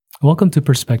Welcome to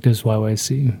Perspectives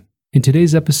YYC. In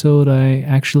today's episode, I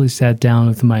actually sat down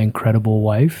with my incredible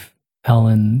wife,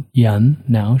 Helen Yun.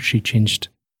 Now, she changed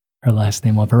her last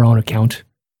name of her own account.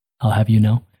 I'll have you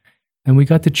know. And we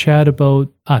got to chat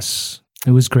about us.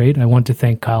 It was great. I want to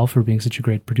thank Kyle for being such a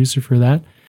great producer for that.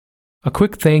 A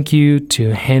quick thank you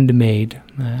to Handmade,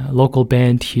 a local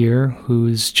band here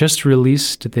who's just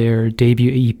released their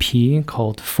debut EP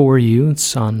called For You.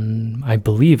 It's on, I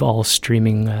believe, all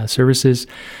streaming services.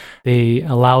 They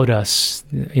allowed us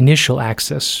initial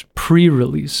access,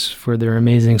 pre-release, for their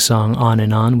amazing song On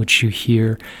and On, which you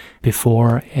hear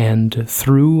before and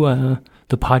through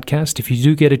the podcast. If you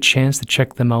do get a chance to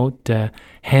check them out,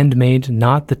 Handmade,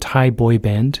 not the Thai boy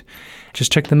band,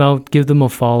 just check them out. Give them a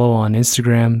follow on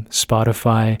Instagram,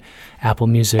 Spotify, Apple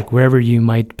Music, wherever you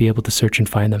might be able to search and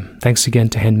find them. Thanks again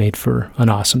to Handmade for an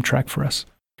awesome track for us.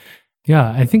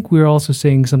 Yeah, I think we were also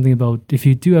saying something about if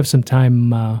you do have some time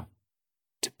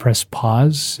to press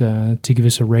pause, to give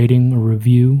us a rating, a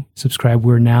review, subscribe.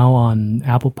 We're now on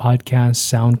Apple Podcasts,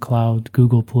 SoundCloud,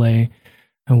 Google Play,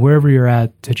 and wherever you're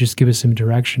at, to just give us some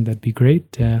direction. That'd be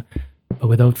great. But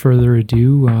without further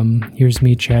ado, here's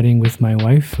me chatting with my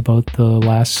wife about the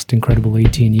last incredible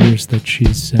 18 years that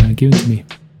she's given to me.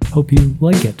 Hope you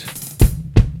like it.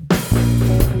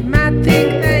 I think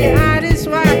they hide is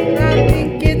why I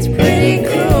think it's pretty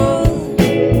cool.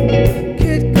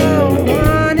 Could go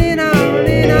on and on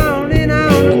and on and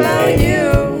on about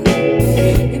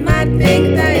you. You might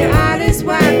think they hide is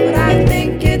why, but I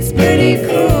think it's pretty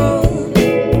cool.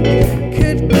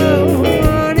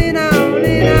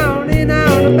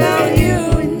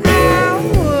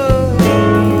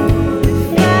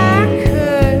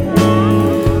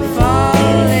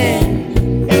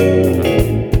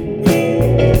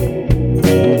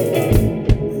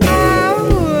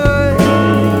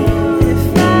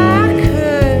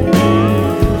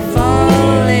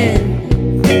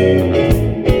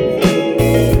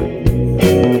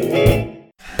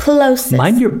 Plosives.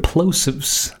 Mind your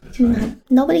plosives.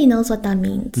 Nobody knows what that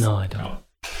means. No, I don't.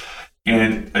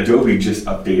 And Adobe just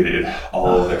updated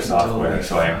all of their software, Adobe.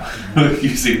 so I'm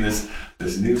using this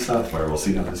new software. We'll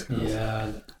see how this goes.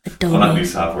 Yeah. Adobe. Well, not new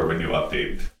software, but new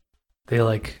update. They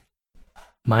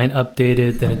mine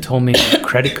updated, then it told me the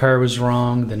credit card was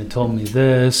wrong, then it told me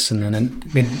this, and then it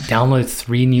downloaded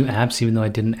 3 new apps even though I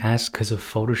didn't ask because of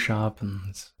Photoshop, and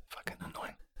it's fucking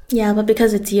annoying. Yeah, but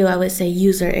because it's you, I would say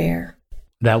user error.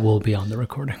 That will be on the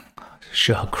recording.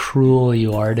 Show how cruel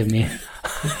you are to me.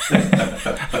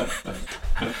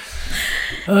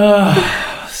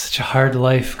 Such a hard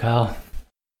life, Kyle.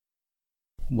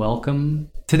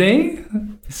 Welcome. Today,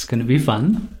 it's going to be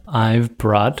fun. I've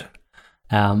brought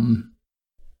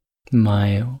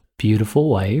my beautiful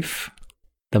wife,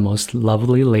 the most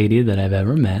lovely lady that I've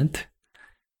ever met.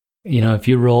 You know, if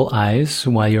you roll eyes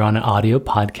while you're on an audio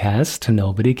podcast,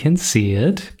 nobody can see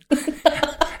it.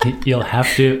 You'll have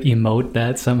to emote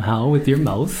that somehow with your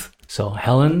mouth. So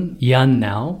Helen Yun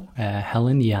now.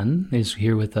 Helen Yun is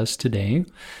here with us today.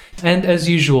 And as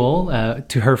usual,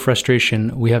 to her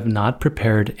frustration, we have not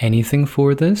prepared anything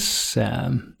for this.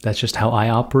 That's just how I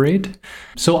operate.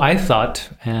 So I thought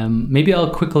maybe I'll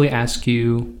quickly ask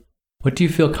you, what do you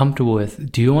feel comfortable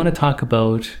with? Do you want to talk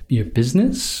about your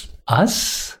business,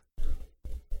 us?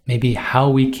 Maybe how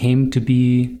we came to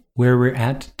be where we're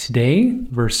at today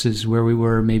versus where we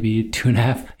were maybe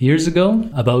 2.5 years ago,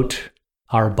 about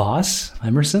our boss,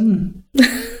 Emerson.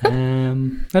 I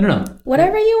don't know.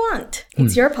 Whatever you want.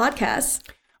 It's your podcast.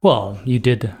 Well, you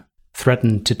did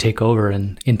threaten to take over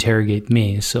and interrogate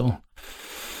me, so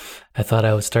I thought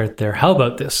I would start there. How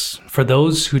about this? For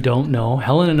those who don't know,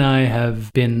 Helen and I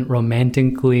have been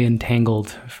romantically entangled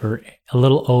for a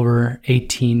little over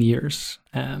 18 years.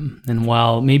 And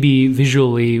while maybe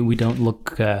visually we don't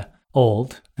look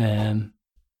old,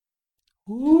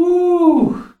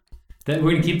 ooh, that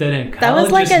we're gonna keep that in. That Kyle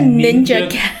was like just a ninja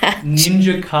catch.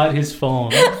 Ninja caught his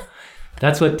phone.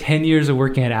 That's what 10 years of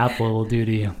working at Apple will do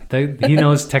to you. He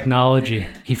knows technology.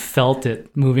 He felt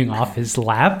it moving off his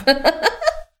lap. That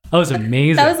was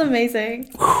amazing. That was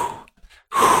amazing.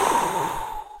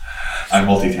 I'm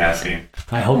multitasking.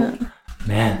 I hope.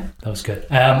 Man, that was good.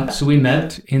 So we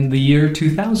met in the year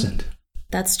 2000.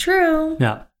 That's true.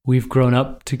 Yeah. We've grown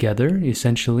up together,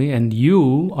 essentially, and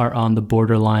you are on the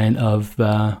borderline of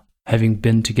having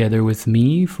been together with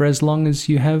me for as long as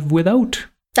you have without.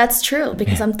 That's true,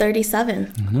 because I'm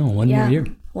 37. No, one more year.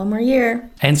 One more year.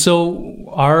 And so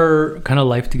our kind of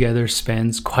life together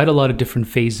spans quite a lot of different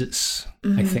phases,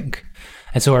 I think.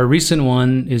 And so our recent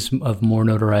one is of more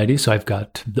notoriety. So I've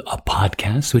got a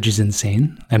podcast, which is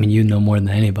insane. I mean, you know more than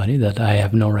anybody that I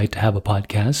have no right to have a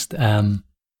podcast.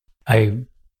 I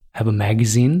have a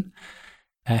magazine.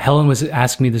 Helen was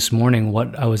asking me this morning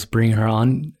what I was bringing her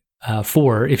on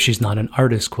for, if she's not an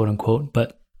artist, quote unquote,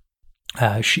 but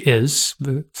she is.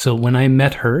 So when I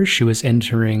met her, she was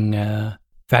entering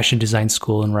fashion design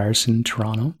school in Ryerson,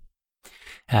 Toronto.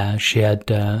 She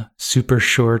had super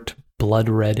short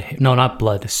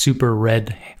super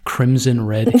red, crimson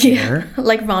red hair.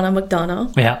 Like Ronald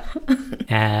McDonald.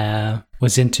 Yeah.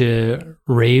 Was into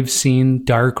rave scene,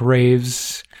 dark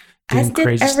raves, doing As did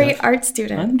crazy every stuff. art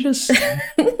student. I'm just...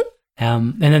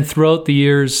 and then throughout the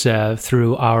years,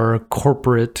 through our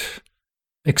corporate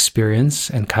experience,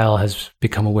 and Kyle has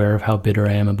become aware of how bitter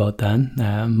I am about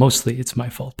that. Mostly it's my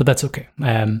fault, but that's okay.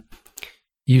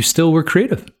 You still were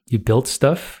creative. You built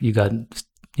stuff. You got,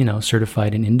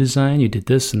 certified in InDesign. You did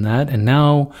this and that. And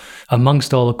now,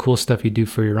 amongst all the cool stuff you do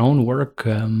for your own work,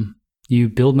 you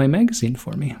build my magazine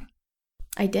for me.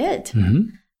 I did.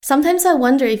 Mm-hmm. Sometimes I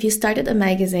wonder if you started a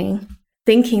magazine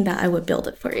thinking that I would build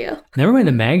it for you. Never mind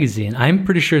the magazine. I'm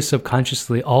pretty sure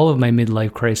subconsciously all of my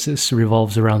midlife crisis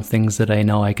revolves around things that I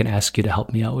know I can ask you to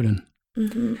help me out in.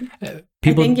 Mm-hmm.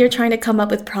 I think you're trying to come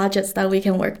up with projects that we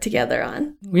can work together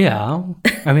on. Yeah.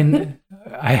 I mean,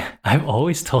 I've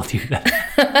always told you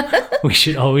that we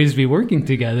should always be working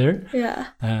together. Yeah.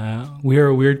 We are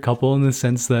a weird couple in the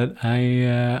sense that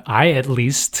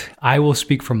I will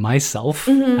speak for myself.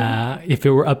 Mm-hmm. If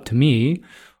it were up to me,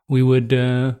 we would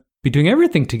be doing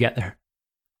everything together.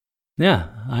 Yeah,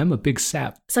 I'm a big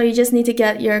sap. So you just need to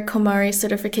get your KonMari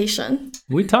certification.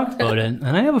 We talked about it,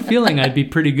 and I have a feeling I'd be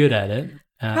pretty good at it.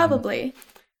 Probably.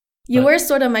 You were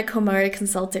sort of my KonMari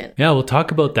consultant. Yeah, we'll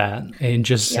talk about that in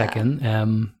just a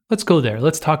second. Let's go there.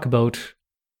 Let's talk about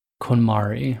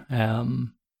KonMari.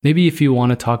 Maybe if you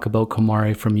want to talk about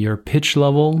KonMari from your pitch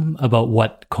level, about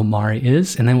what KonMari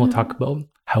is, and then we'll talk about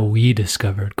how we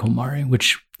discovered KonMari,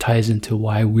 which ties into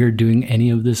why we're doing any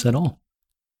of this at all.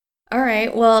 All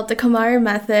right. Well, the KonMari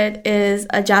method is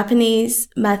a Japanese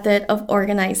method of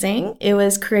organizing. It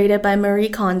was created by Marie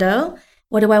Kondo.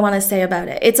 What do I want to say about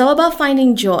it? It's all about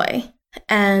finding joy.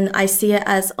 And I see it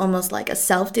as almost like a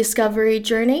self-discovery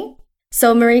journey.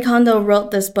 So Marie Kondo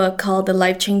wrote this book called The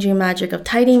Life-Changing Magic of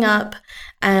Tidying Up.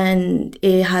 And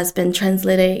it has been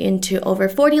translated into over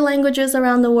 40 languages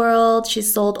around the world.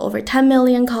 She's sold over 10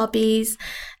 million copies.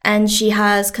 And she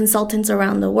has consultants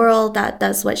around the world that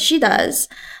does what she does.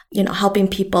 Helping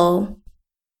people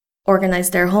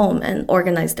organize their home and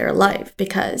organize their life,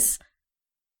 because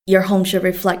your home should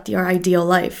reflect your ideal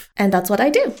life. And that's what I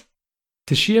do.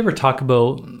 Does she ever talk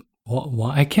about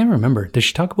why? I can't remember. Does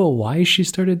she talk about why she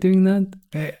started doing that?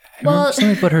 I remember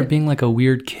something about her being like a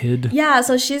weird kid. Yeah,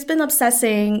 so she's been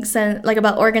obsessing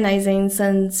about organizing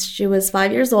since she was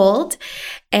 5 years old.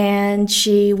 And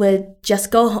she would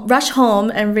just rush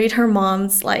home and read her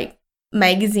mom's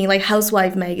magazine, like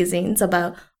housewife magazines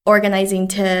about organizing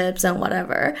tips and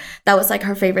whatever. That was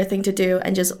her favorite thing to do,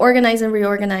 and just organize and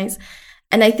reorganize.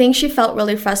 And I think she felt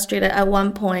really frustrated at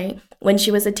one point when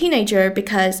she was a teenager,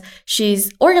 because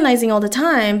she's organizing all the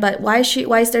time, but why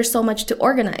is there so much to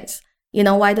organize?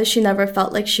 Why does she never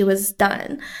felt like she was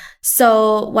done?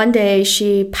 So one day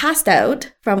she passed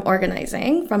out from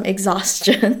organizing, from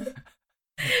exhaustion.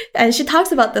 And she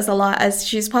talks about this a lot, as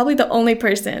she's probably the only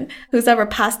person who's ever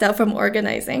passed out from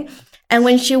organizing. And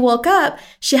when she woke up,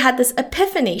 she had this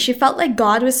epiphany. She felt like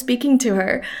God was speaking to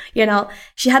her.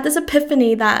 She had this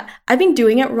epiphany that I've been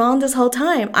doing it wrong this whole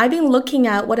time. I've been looking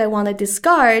at what I want to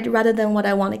discard rather than what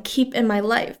I want to keep in my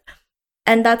life.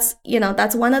 And that's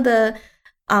one of the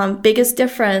biggest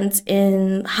difference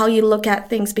in how you look at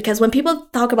things. Because when people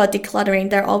talk about decluttering,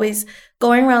 they're always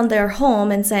going around their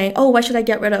home and saying, oh, what should I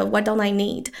get rid of? What don't I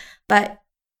need? But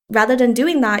rather than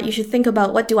doing that, you should think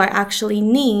about, what do I actually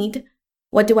need?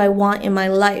 What do I want in my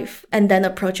life? And then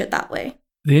approach it that way.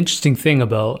 The interesting thing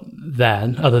about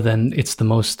that, other than it's the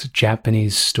most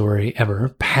Japanese story ever,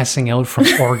 passing out from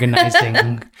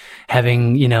organizing,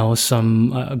 having,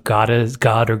 some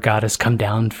god or goddess come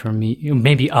down from you,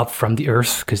 maybe up from the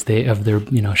earth, because they have their,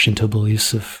 Shinto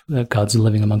beliefs of gods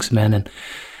living amongst men,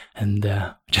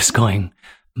 and just going,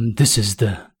 this is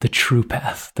the true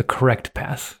path, the correct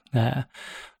path.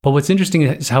 But what's interesting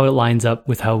is how it lines up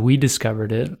with how we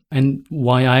discovered it, and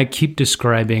why I keep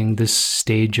describing this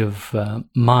stage of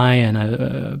my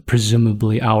and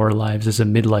presumably our lives as a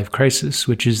midlife crisis,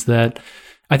 which is that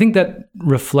I think that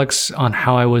reflects on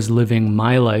how I was living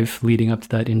my life leading up to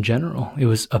that in general. It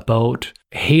was about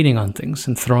hating on things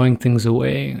and throwing things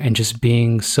away and just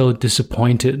being so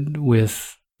disappointed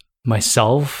with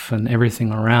myself and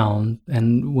everything around.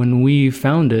 And when we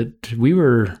found it, we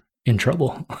were in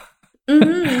trouble.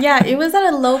 Mm-hmm. Yeah, it was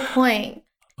at a low point.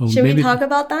 Should we talk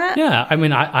about that? Yeah, I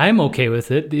mean, I'm okay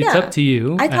with it. It's up to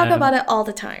you. I talk about it all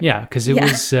the time. Yeah, because it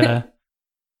was, of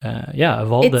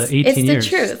all the 18 years,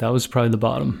 truth. That was probably the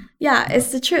bottom. Yeah,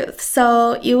 it's the truth.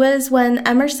 So it was when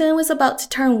Emerson was about to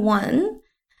turn 1.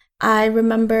 I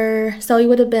remember, so it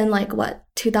would have been like,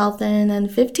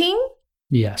 2015?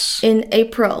 Yes. In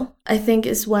April, I think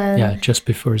is when... Yeah, just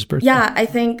before his birthday. Yeah, I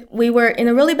think we were in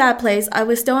a really bad place. I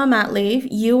was still on mat leave.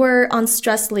 You were on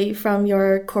stress leave from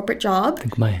your corporate job. I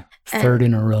think my third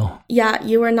in a row. Yeah,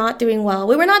 you were not doing well.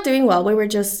 We were not doing well. We were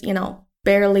just,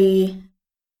 barely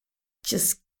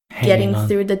just getting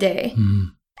through the day.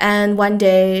 Mm. And one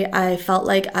day I felt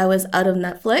like I was out of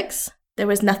Netflix. There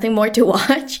was nothing more to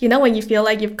watch. When you feel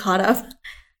like you've caught up,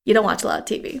 you don't watch a lot of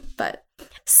TV, but...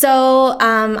 So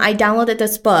I downloaded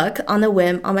this book on a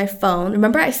whim on my phone.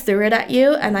 Remember, I threw it at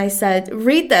you and I said,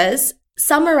 read this,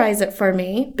 summarize it for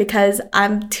me because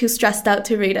I'm too stressed out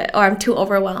to read it or I'm too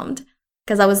overwhelmed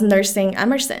because I was nursing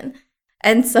Emerson.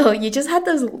 And so you just had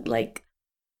this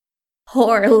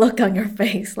horror look on your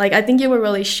face. I think you were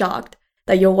really shocked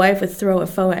that your wife would throw a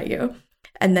phone at you.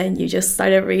 And then you just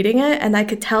started reading it and I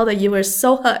could tell that you were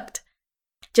so hooked.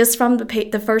 Just from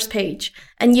the first page.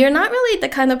 And you're not really the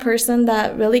kind of person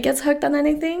that really gets hooked on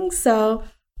anything. So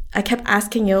I kept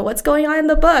asking you, what's going on in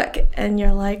the book? And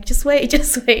you're like, just wait.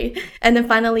 And then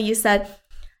finally you said,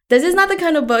 this is not the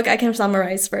kind of book I can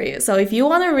summarize for you. So if you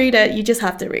want to read it, you just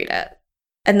have to read it.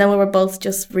 And then we were both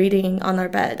just reading on our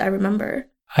bed, I remember.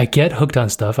 I get hooked on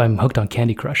stuff. I'm hooked on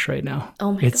Candy Crush right now.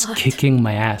 Oh my God. It's kicking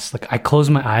my ass. I close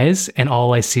my eyes and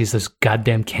all I see is those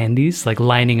goddamn candies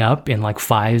lining up in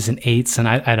 5s and 8s and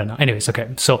I don't know. Anyways, okay.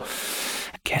 So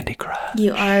Candy Crush.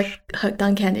 You are hooked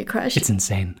on Candy Crush. It's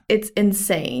insane. It's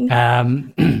insane.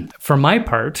 For my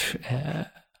part,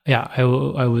 I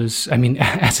was,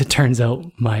 as it turns out,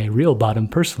 my real bottom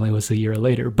personally was a year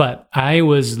later, but I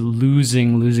was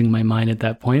losing my mind at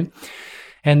that point.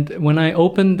 And when I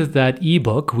opened that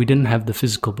ebook, we didn't have the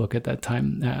physical book at that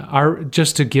time.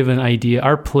 Just to give an idea,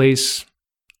 our place,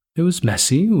 it was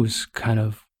messy. It was kind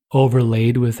of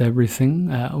overlaid with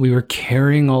everything. We were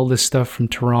carrying all this stuff from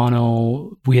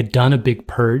Toronto. We had done a big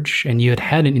purge, and you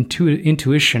had an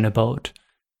intuition about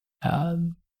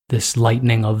this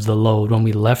lightening of the load when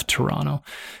we left Toronto.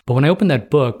 But when I opened that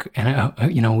book,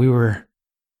 and we were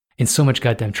in so much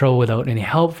goddamn trouble without any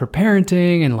help for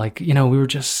parenting. And we were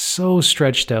just so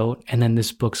stretched out. And then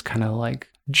this book's kind of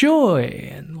joy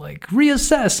and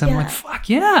reassess. I'm fuck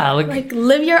yeah.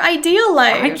 Live your ideal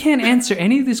life. I can't answer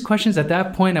any of these questions at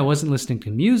that point. I wasn't listening to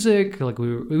music.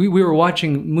 We were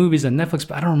watching movies on Netflix,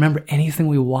 but I don't remember anything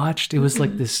we watched. It was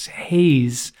this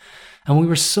haze. And we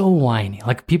were so whiny.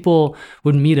 People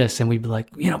would meet us and we'd be like,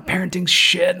 parenting's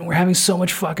shit and we're having so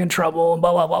much fucking trouble and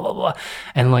blah, blah, blah, blah, blah.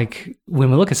 And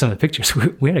when we look at some of the pictures,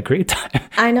 we had a great time.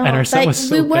 I know. And our son was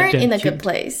so we weren't in a good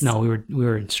place. No, we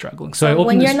were struggling. So I opened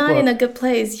when you're this not book. in a good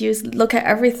place, you look at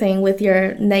everything with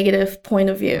your negative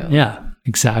point of view. Yeah,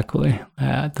 exactly.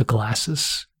 The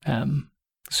glasses.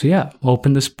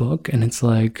 Open this book and it's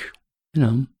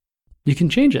you can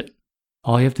change it.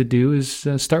 All you have to do is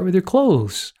start with your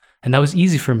clothes. And that was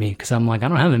easy for me because I'm I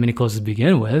don't have that many clothes to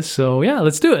begin with. So yeah,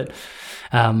 let's do it.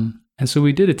 And so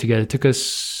we did it together. It took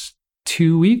us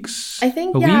 2 weeks. I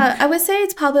think, I would say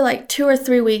it's probably 2 or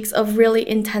 3 weeks of really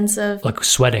intensive.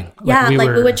 Sweating. Yeah,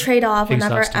 we would trade off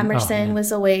whenever Emerson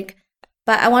was awake.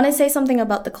 But I want to say something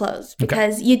about the clothes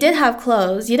because you did have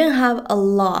clothes. You didn't have a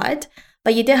lot,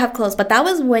 but you did have clothes. But that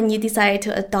was when you decided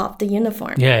to adopt the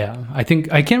uniform. Yeah. I can't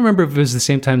remember if it was the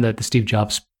same time that the Steve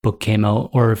Jobs book came out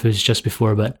or if it was just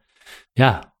before, but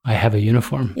yeah, I have a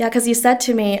uniform. Yeah, because you said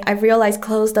to me, I realized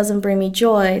clothes doesn't bring me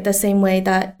joy the same way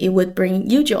that it would bring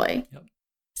you joy. Yep.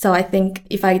 So I think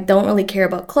if I don't really care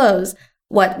about clothes,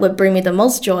 what would bring me the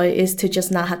most joy is to just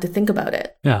not have to think about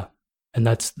it. Yeah. And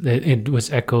it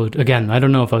was echoed again. I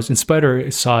don't know if I was inspired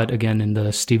or saw it again in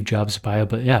the Steve Jobs bio,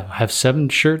 but yeah, I have 7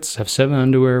 shirts, have 7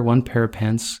 underwear, 1 pair of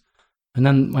pants, and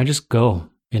then I just go.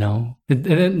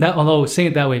 Although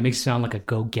saying it that way makes it sound like a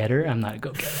go-getter. I'm not a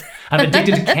go-getter. I'm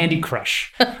addicted to Candy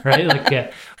Crush,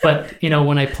 right? But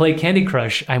when I play Candy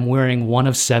Crush, I'm wearing 1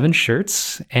 of 7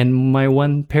 shirts and my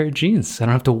 1 pair of jeans. I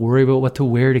don't have to worry about what to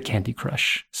wear to Candy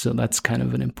Crush. So that's kind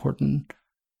of an important.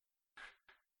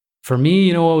 For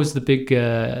me, what was the big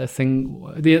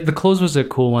thing? The clothes was a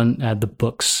cool one. The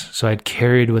books. So I'd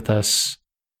carried with us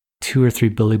 2 or 3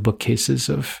 Billy bookcases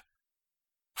of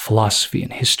philosophy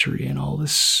and history and all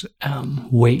this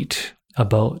weight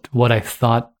about what I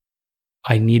thought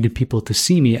I needed people to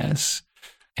see me as.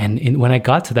 And when I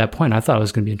got to that point, I thought I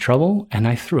was going to be in trouble, and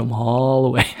I threw them all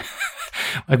away.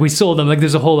 We sold them.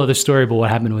 There's a whole other story about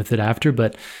what happened with it after,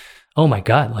 but oh my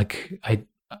God,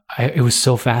 it was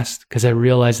so fast because I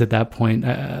realized at that point,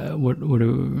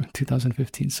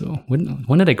 2015. So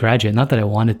when did I graduate? Not that I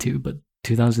wanted to, but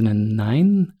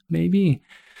 2009 maybe.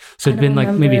 So it'd been like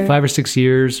maybe 5 or 6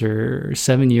 years or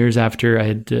 7 years after I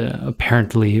had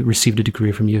apparently received a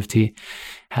degree from U of T,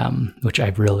 which I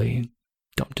really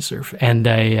don't deserve. And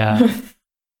I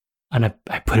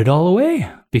put it all away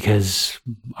because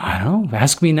I don't know.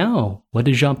 Ask me now. What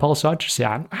did Jean-Paul Sartre say?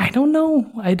 I don't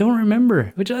know. I don't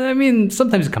remember. Which I mean,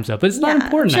 sometimes it comes up, but it's not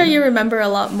important. I'm sure you remember a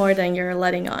lot more than you're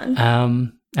letting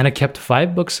on. And I kept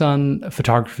 5 books on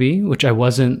photography, which I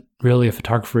wasn't really a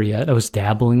photographer yet. I was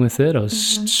dabbling with it. I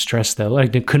was stressed out. I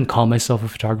couldn't call myself a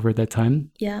photographer at that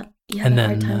time. Yeah, you had a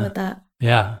hard time with that.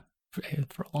 Yeah,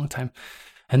 for a long time.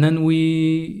 And then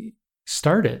we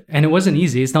started, and it wasn't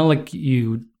easy. It's not like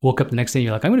you woke up the next day and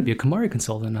you're like, I'm going to be a KonMari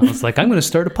consultant. I was like, I'm going to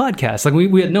start a podcast. Like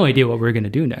we had no idea what we were going to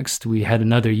do next. We had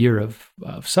another year of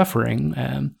suffering,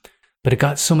 but it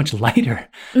got so much lighter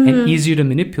and easier to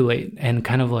manipulate, and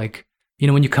kind of like,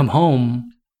 when you come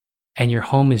home and your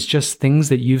home is just things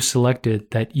that you've selected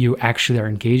that you actually are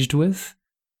engaged with,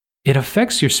 it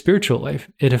affects your spiritual life.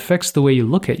 It affects the way you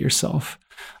look at yourself.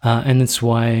 And that's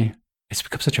why it's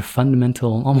become such a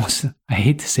fundamental, almost, I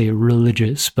hate to say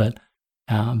religious, but,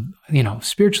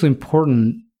 spiritually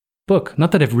important book.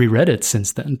 Not that I've reread it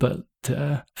since then, but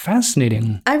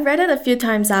fascinating. I've read it a few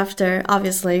times after,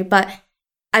 obviously, but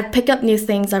I pick up new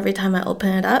things every time I open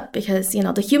it up because,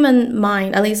 the human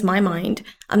mind, at least my mind,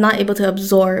 I'm not able to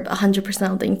absorb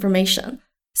 100% of the information.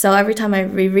 So every time I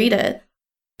reread it,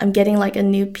 I'm getting like a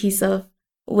new piece of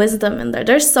wisdom in there.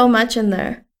 There's so much in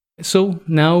there. So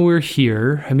now we're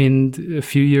here. I mean, a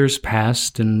few years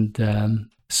passed and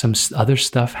some other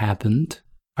stuff happened.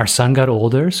 Our son got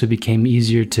older, so it became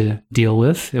easier to deal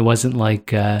with. It wasn't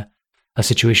like a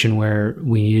situation where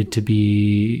we needed to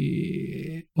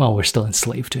be, well, we're still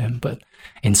enslaved to him, but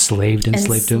enslaved to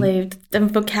him. The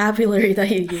vocabulary that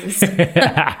you use.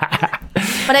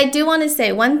 But I do want to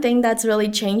say one thing that's really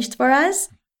changed for us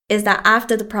is that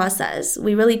after the process,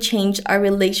 we really changed our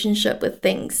relationship with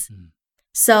things.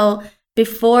 So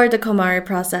before the KonMari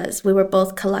process, we were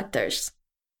both collectors.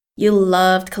 You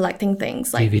loved collecting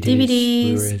things like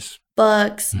DVDs,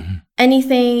 books,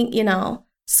 anything,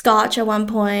 Scotch at one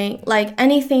point, like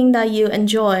anything that you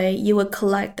enjoy, you would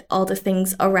collect all the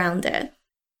things around it.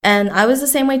 And I was the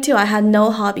same way too. I had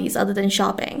no hobbies other than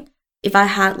shopping. If I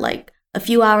had like a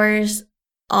few hours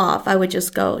off, I would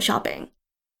just go shopping.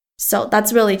 So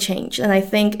that's really changed. And I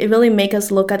think it really makes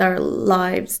us look at our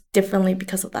lives differently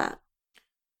because of that.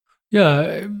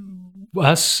 Yeah,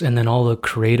 us and then all the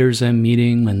creators I'm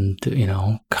meeting and,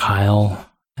 Kyle,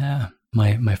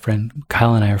 my friend,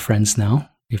 Kyle and I are friends now.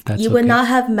 If that's you would not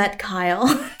have met Kyle.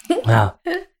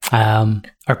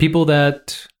 Are people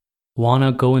that want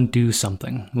to go and do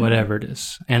something, whatever it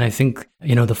is. And I think,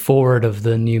 the forward of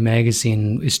the new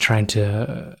magazine is trying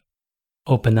to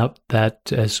open up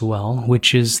that as well,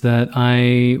 which is that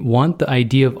I want the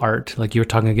idea of art, like you were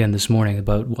talking again this morning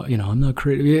about, I'm not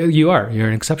creative. You're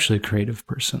an exceptionally creative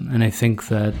person. And I think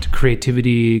that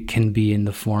creativity can be in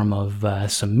the form of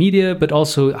some media, but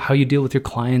also how you deal with your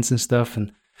clients and stuff,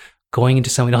 and going into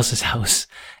someone else's house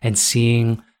and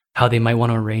seeing how they might want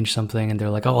to arrange something, and they're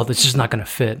like, oh, well, this is just not going to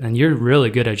fit. And you're really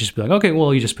good at just be like, okay,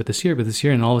 well, you just put this here,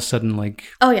 and all of a sudden, like...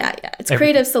 Oh, yeah. It's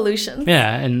creative solutions.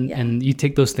 Yeah, and you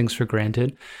take those things for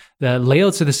granted. The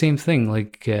layouts are the same thing.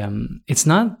 Like, it's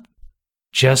not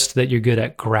just that you're good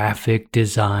at graphic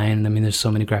design. I mean, there's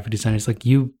so many graphic designers. Like,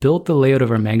 you built the layout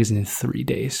of our magazine in 3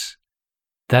 days.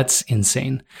 That's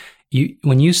insane.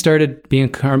 When you started being a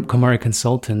KonMari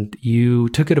consultant, you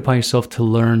took it upon yourself to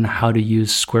learn how to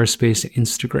use Squarespace and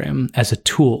Instagram as a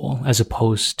tool, as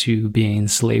opposed to being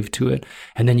enslaved to it.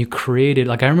 And then you created,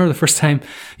 like, I remember the first time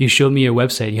you showed me your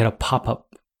website, you had a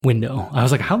pop-up window. I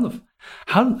was like,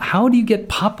 how do you get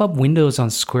pop-up windows on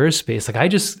Squarespace? Like,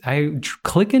 I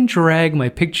click and drag my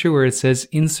picture where it says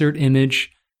insert image,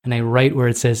 and I write where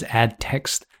it says add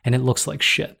text, and it looks like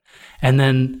shit. And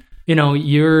then you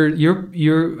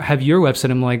have your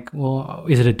website. I'm like, well,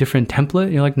 is it a different template?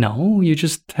 And you're like, no, you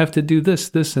just have to do this,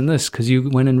 this, and this because you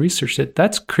went and researched it.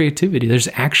 That's creativity. There's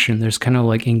action. There's kind of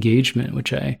like engagement,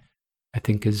 which I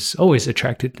think is always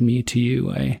attracted me to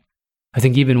you. I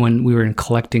think even when we were in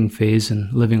collecting phase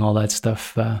and living all that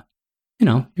stuff,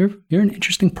 you're an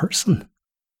interesting person.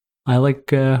 I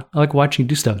like watching you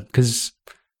do stuff because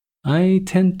I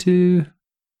tend to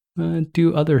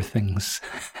do other things.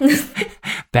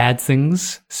 Bad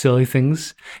things, silly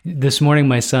things. This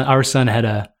morning, our son had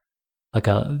a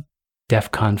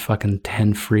DEFCON fucking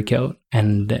 10 freak out.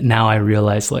 And now I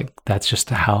realize, like, that's just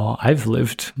how I've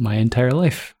lived my entire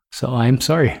life. So I'm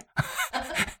sorry.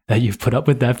 that you've put up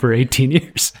with that for 18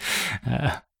 years.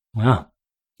 Wow.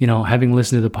 You know, having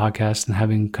listened to the podcast and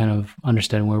having kind of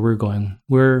understanding where we're going,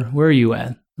 where are you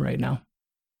at right now?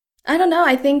 I don't know.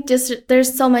 I think just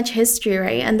there's so much history,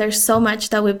 right? And there's so much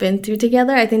that we've been through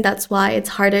together. I think that's why it's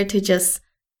harder to just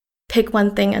pick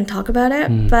one thing and talk about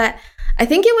it. But I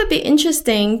think it would be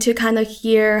interesting to kind of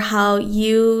hear how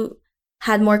you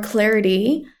had more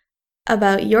clarity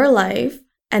about your life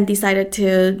and decided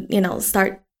to, you know,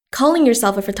 start calling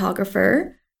yourself a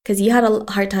photographer because you had a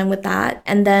hard time with that.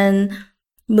 And then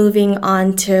moving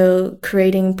on to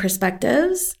creating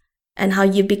perspectives and how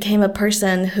you became a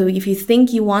person who, if you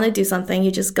think you want to do something,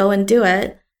 you just go and do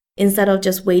it instead of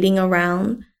just waiting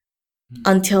around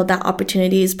until that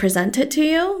opportunity is presented to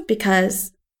you,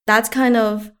 because that's kind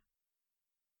of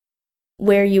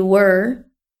where you were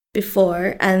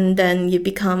before. And then you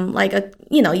become like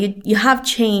you have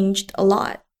changed a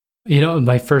lot. You know,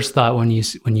 my first thought when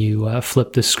you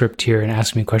flip the script here and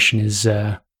ask me a question is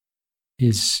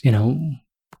you know,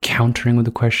 countering with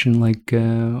a question like,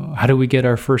 how do we get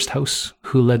our first house?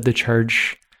 Who led the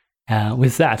charge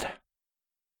with that?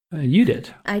 You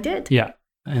did. I did. Yeah.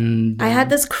 And I had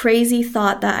this crazy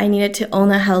thought that I needed to own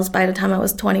a house by the time I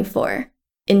was 24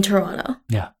 in Toronto.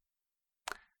 Yeah.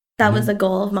 That was a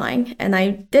goal of mine, and I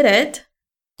did it,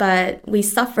 but we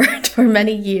suffered for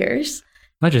many years.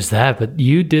 Not just that, but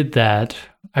you did that.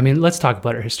 I mean, let's talk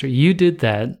about our history. You did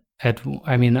that at,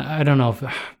 I mean, I don't know if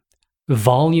the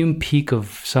volume peak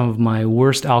of some of my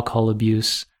worst alcohol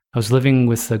abuse. I was living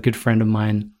with a good friend of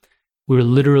mine. We were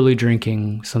literally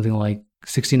drinking something like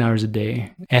 16 hours a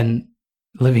day and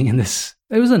living in this,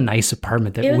 it was a nice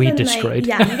apartment that we destroyed.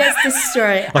 Yeah, you guys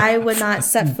destroyed. I would not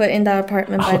set foot in that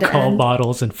apartment by the end. Alcohol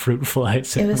bottles and fruit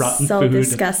flies and rotten food. It was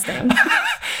so disgusting.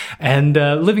 And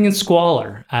living in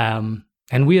squalor.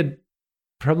 And we had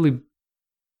probably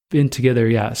been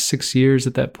together, 6 years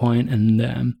at that point,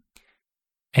 and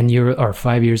you're, or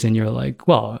 5 years, and you're like,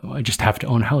 well, I just have to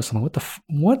own a house. I'm like,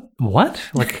 what?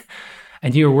 Like,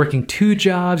 and you were working 2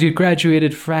 jobs. You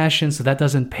graduated fashion, so that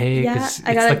doesn't pay because it's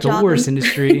like the worst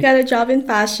industry. I got a job in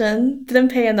fashion,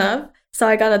 didn't pay enough, so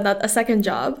I got a second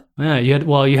job. Yeah,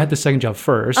 you had the second job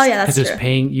first. Oh yeah, that's true.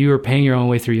 You were paying your own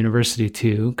way through university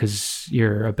too, because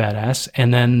you're a badass,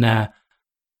 and then.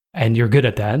 And you're good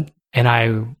at that. And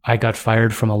I got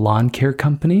fired from a lawn care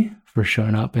company for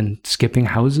showing up and skipping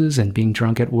houses and being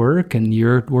drunk at work. And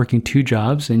you're working 2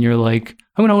 jobs and you're like,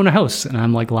 I'm going to own a house. And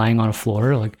I'm like lying on a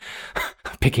floor, like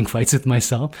picking fights with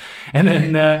myself. And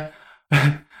then,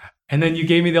 and then you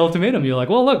gave me the ultimatum. You're like,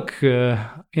 well, look, that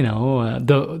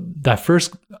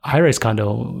first high-rise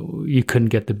condo, you couldn't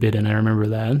get the bid in. I remember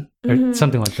that, or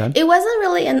something like that. It wasn't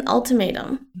really an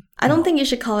ultimatum. I don't think you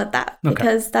should call it that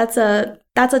because that's a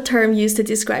term used to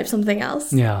describe something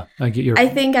else. Yeah, I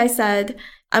think I said,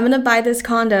 I'm going to buy this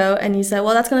condo. And you said,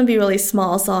 well, that's going to be really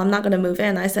small, so I'm not going to move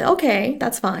in. I said, okay,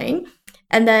 that's fine.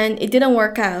 And then it didn't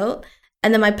work out.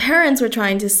 And then my parents were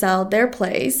trying to sell their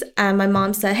place. And my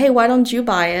mom said, hey, why don't you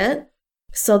buy it?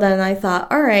 So then I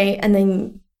thought, all right. And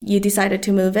then you decided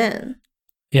to move in.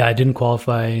 Yeah, I didn't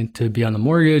qualify to be on the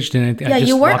mortgage. Yeah,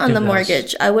 you weren't on the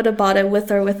mortgage. I would have bought it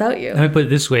with or without you. Let me put it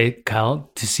this way,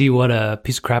 Kyle, to see what a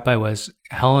piece of crap I was.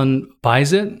 Helen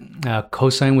buys it,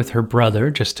 co-sign with her brother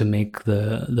just to make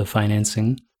the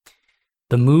financing.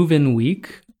 The move-in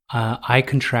week, I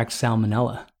contract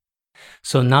salmonella.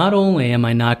 So not only am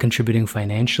I not contributing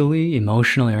financially,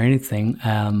 emotionally, or anything,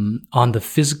 on the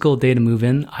physical day to move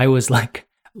in, I was like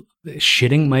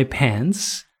shitting my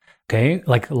pants. Okay,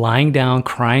 like lying down,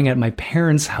 crying at my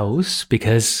parents' house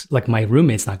because like my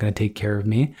roommate's not going to take care of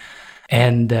me,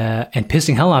 and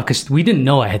pissing hell off because we didn't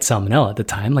know I had salmonella at the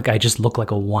time. Like I just looked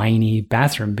like a whiny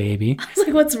bathroom baby. I was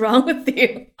like, "What's wrong with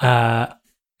you?"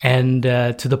 And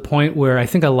to the point where I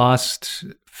think I lost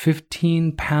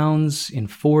 15 pounds in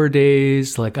 4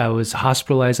 days. Like I was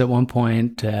hospitalized at one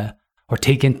point, or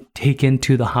taken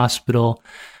to the hospital.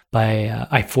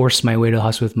 I forced my way to the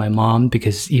hospital with my mom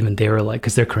because even they were like,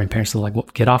 because their current parents were like, well,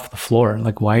 get off the floor.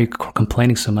 Like, why are you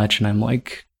complaining so much? And I'm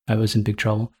like, I was in big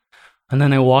trouble. And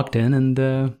then I walked in and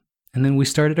then we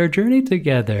started our journey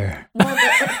together.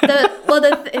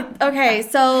 Okay.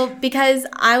 So because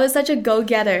I was such a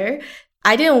go-getter,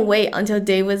 I didn't wait until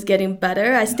Dave was getting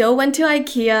better. I still went to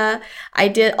IKEA. I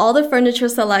did all the furniture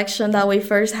selection that we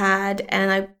first had,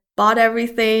 and I bought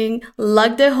everything,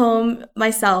 lugged it home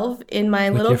myself in my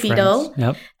little Beetle,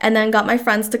 and then got my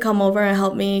friends to come over and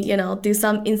help me, do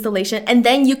some installation. And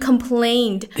then you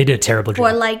complained. They did a terrible job.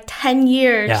 For like 10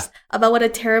 years about what a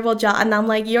terrible job. And I'm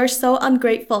like, you're so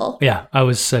ungrateful. Yeah, I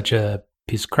was such a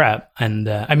piece of crap. And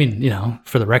I mean,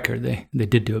 for the record, they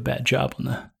did do a bad job on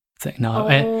the thing. No,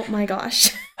 Oh my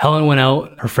gosh. Helen went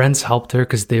out. Her friends helped her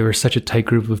because they were such a tight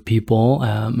group of people,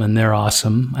 and they're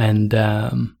awesome. And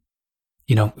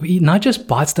you not just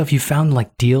bought stuff. You found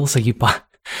like deals. Like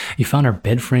you found our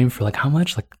bed frame for like how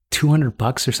much? Like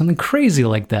 $200 or something crazy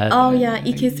like that. Oh yeah,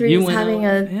 EQ3 is having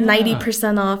a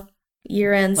 90% off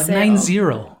year-end like sale.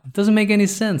 9-0. It doesn't make any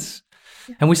sense.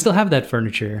 And we still have that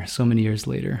furniture so many years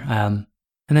later. And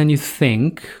then you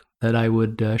think that I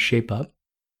would shape up,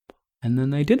 and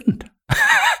then I didn't.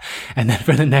 And then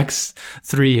for the next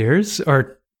 3 years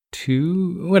or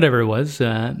 2, whatever it was,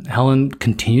 Helen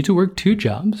continued to work 2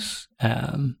 jobs,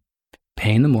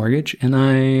 paying the mortgage. And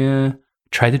I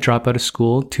tried to drop out of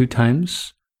school 2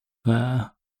 times,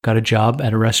 got a job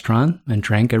at a restaurant and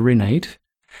drank every night.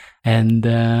 And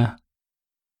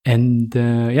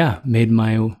made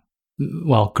my,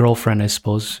 girlfriend, I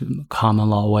suppose, common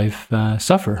law wife,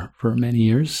 suffer for many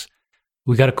years.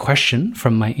 We got a question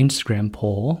from my Instagram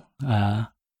poll,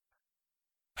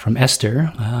 from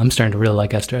Esther. I'm starting to really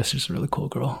like Esther. Esther's a really cool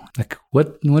girl. Like,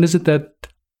 what is it that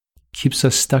keeps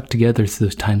us stuck together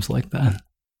through times like that?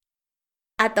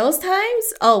 At those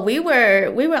times, we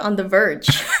were on the verge.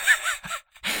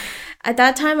 At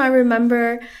that time, I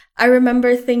remember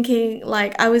thinking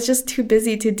like I was just too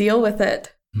busy to deal with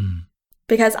it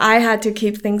because I had to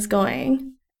keep things going.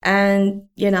 And,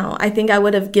 I think I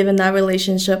would have given that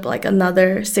relationship like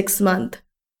another 6 months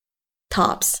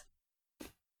tops.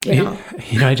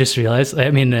 I just realized,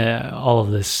 all of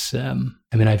this,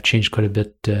 I've changed quite a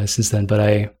bit since then, but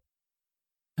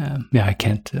I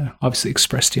can't obviously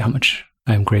express to you how much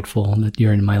I'm grateful that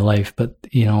you're in my life. But,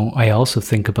 I also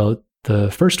think about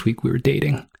the first week we were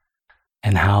dating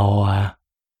and how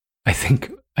I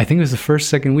think it was the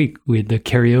second week we had the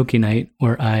karaoke night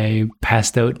where I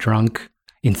passed out drunk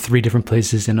in 3 different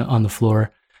places on the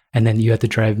floor. And then you had to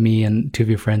drive me and 2 of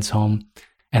your friends home.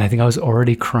 And I think I was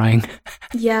already crying.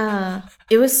 Yeah,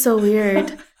 it was so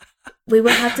weird. We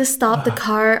would have to stop the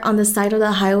car on the side of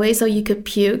the highway so you could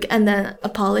puke and then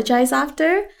apologize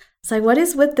after. It's like, what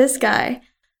is with this guy?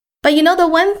 But the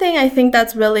one thing I think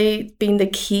that's really been the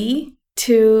key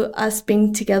to us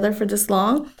being together for this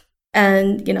long,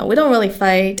 and, we don't really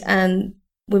fight and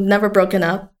we've never broken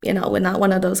up. We're not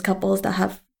one of those couples that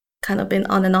have kind of been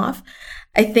on and off.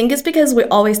 I think it's because we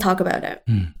always talk about it.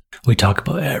 We talk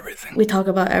about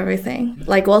everything.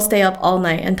 Like we'll stay up all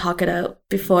night and talk it out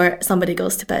before somebody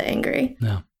goes to bed angry.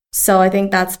 Yeah. So I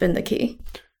think that's been the key.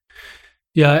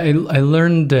 Yeah, I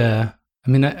learned, I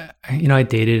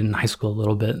dated in high school a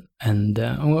little bit and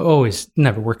always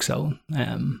never works out.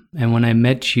 And when I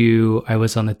met you, I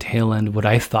was on the tail end of what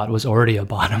I thought was already a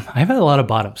bottom. I've had a lot of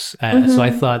bottoms. So I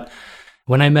thought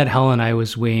when I met Helen, I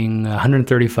was weighing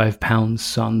 135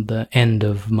 pounds on the end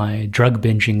of my drug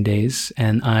binging days.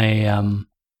 And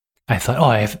I thought,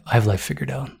 I have life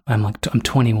figured out. I'm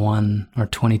 21 or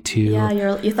 22. Yeah,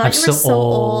 you thought you were so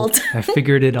old. I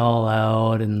figured it all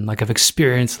out and like I've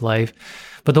experienced life.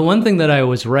 But the one thing that I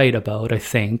was right about, I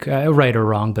think, right or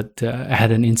wrong, but I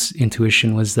had an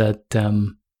intuition was that,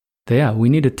 we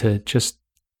needed to just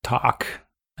talk.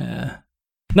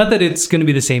 Not that it's going to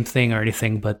be the same thing or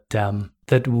anything, but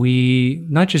that we,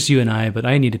 not just you and I, but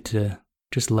I needed to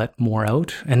just let more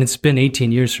out. And it's been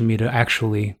 18 years for me to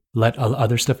actually let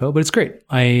other stuff out, but it's great.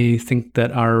 I think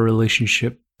that our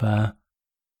relationship,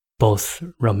 both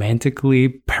romantically,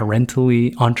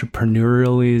 parentally,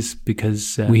 entrepreneurially, is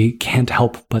because we can't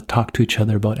help but talk to each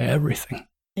other about everything.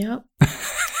 Yep.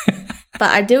 But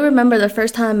I do remember the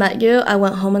first time I met you, I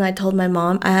went home and I told my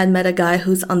mom I had met a guy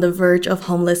who's on the verge of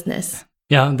homelessness.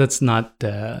 Yeah, that's not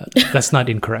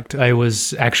incorrect. I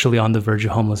was actually on the verge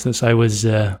of homelessness. I was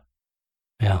on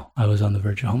the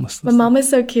verge of homelessness. My mom is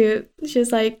so cute. She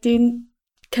was like, can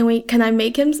I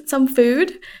make him some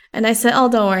food? And I said, oh,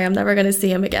 don't worry, I'm never going to see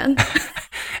him again.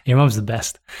 Your mom's the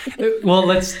best. Well,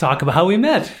 let's talk about how we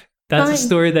met. That's a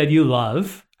story that you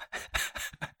love.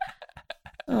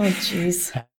 Oh,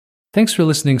 jeez. Thanks for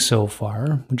listening so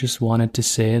far. We just wanted to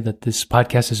say that this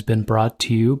podcast has been brought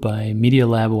to you by Media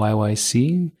Lab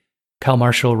YYC. Kyle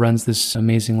Marshall runs this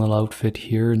amazing little outfit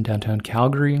here in downtown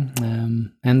Calgary.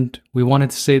 And we wanted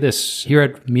to say this. Here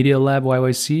at Media Lab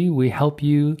YYC, we help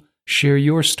you share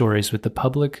your stories with the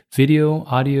public. Video,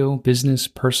 audio, business,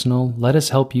 personal. Let us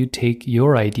help you take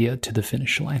your idea to the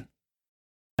finish line.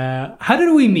 How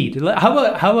did we meet? How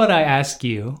about I ask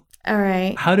you? All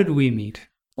right. How did we meet?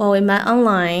 Well, we met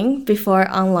online before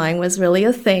online was really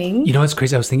a thing. You know what's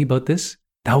crazy? I was thinking about this.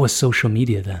 That was social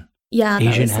media then. Yeah,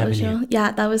 Asian that was social. Avenue.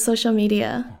 Yeah, that was social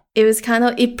media. It was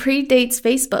it predates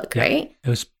Facebook, right? It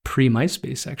was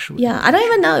pre-MySpace, actually. Yeah, I don't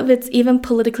even know if it's even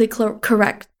politically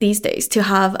correct these days to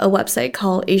have a website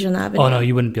called Asian Avenue. Oh, no,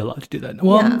 you wouldn't be allowed to do that.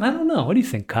 Well, Yeah. I don't know. What do you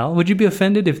think, Kyle? Would you be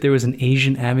offended if there was an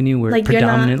Asian Avenue where Like, you're not-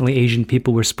 predominantly Asian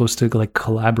people were supposed to like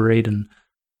collaborate and...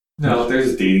 No,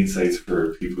 there's dating sites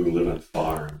for people who live on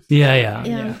farms.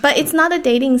 Yeah, but it's not a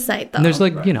dating site though. And there's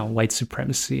like, Right. you know, white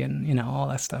supremacy and, you know, all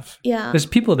that stuff. yeah. There's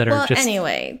people that are Well, just...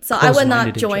 anyway, so I would close-minded not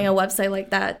in join a general. website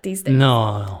like that these days.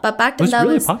 No. But back It then was that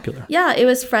really was popular. Yeah, it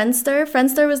was Friendster.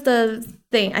 Friendster was the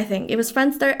thing, I think. It was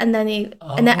Friendster, and then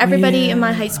Oh, everybody in my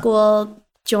yeah. high school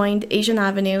joined Asian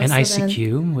Avenue. And so then-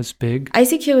 ICQ was big.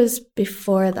 ICQ was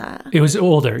before that. It was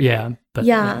older, yeah. But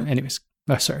Yeah. anyways,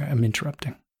 sorry, I'm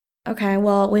interrupting. Okay,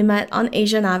 well, we met on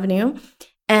Asian Avenue,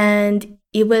 and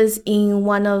it was in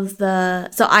one of the.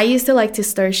 So I used to like to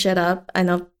stir shit up. I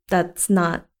know that's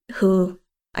not who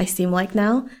I seem like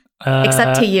now,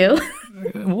 except to you.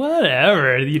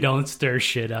 Whatever. You don't stir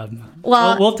shit up.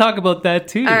 Well- we'll talk about that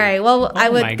too. All right. Well, I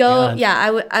Oh would my go. God.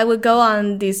 Yeah, I would go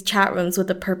on these chat rooms with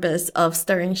the purpose of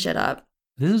stirring shit up.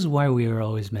 This is why we were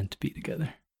always meant to be together.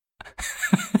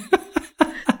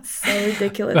 So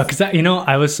ridiculous. Because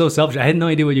I was so selfish. I had no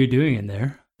idea what you were doing in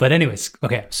there. But anyways,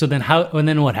 okay. So then and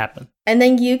then what happened? And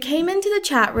then you came into the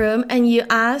chat room and you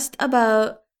asked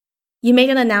about. You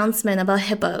made an announcement about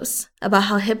hippos, about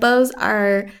how hippos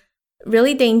are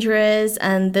really dangerous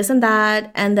and this and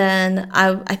that. And then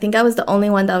I think I was the only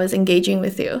one that was engaging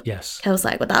with you. Yes. I was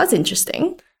like, well, that was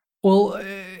interesting. Well,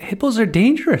 hippos are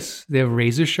dangerous. They have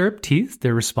razor sharp teeth.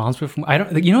 They're responsible for.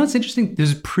 You know what's interesting? This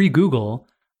is pre-Google.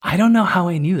 I don't know how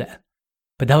I knew that,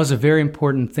 but that was a very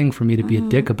important thing for me to be a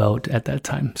dick about at that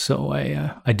time. So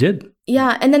I did.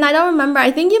 Yeah. And then I don't remember. I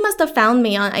think you must have found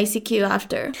me on ICQ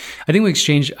after. I think we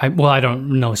exchanged. I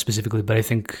don't know specifically, but I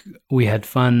think we had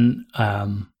fun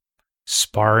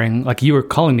sparring. Like you were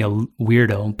calling me a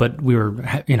weirdo, but we were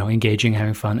engaging,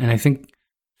 having fun, and I think.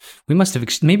 We must have,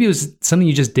 maybe it was something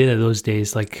you just did at those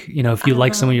days. Like, if you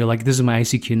like someone, you're like, this is my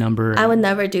ICQ number. I would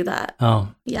never do that. Oh,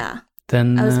 Yeah.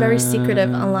 then. I was very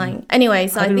secretive online. Anyway,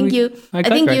 so how I did think we- you, I I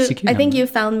got think your you, ICQ I think number. you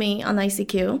found me on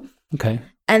ICQ. Okay.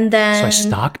 And then. So I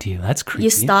stalked you. That's creepy. You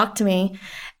stalked me.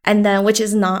 And then, which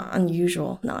is not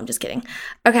unusual. No, I'm just kidding.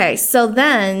 Okay, so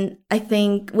then I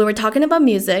think we were talking about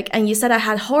music, and you said I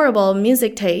had horrible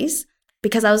music taste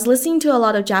because I was listening to a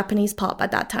lot of Japanese pop at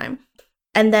that time.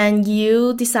 And then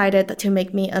you decided to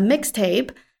make me a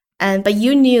mixtape, but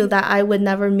you knew that I would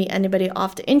never meet anybody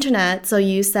off the internet. So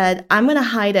you said, I'm going to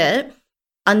hide it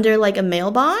under like a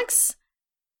mailbox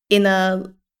in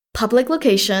a public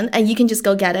location, and you can just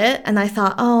go get it. And I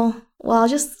thought, oh, well, I'll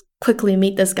just quickly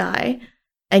meet this guy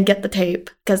and get the tape,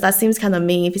 because that seems kind of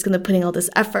mean if he's going to put in all this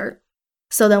effort.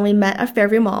 So then we met at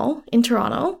Fairview Mall in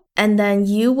Toronto, and then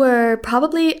you were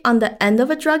probably on the end of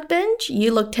a drug binge.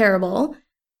 You looked terrible,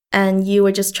 and you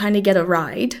were just trying to get a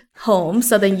ride home.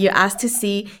 So then you asked to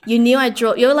see, you knew I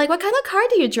drove, you were like, what kind of car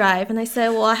do you drive? And I said,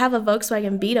 well, I have a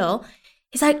Volkswagen Beetle.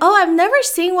 He's like, oh, I've never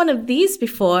seen one of these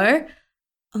before.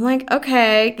 I'm like,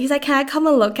 okay. He's like, can I come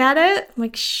and look at it? I'm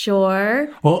like, sure.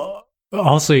 Well,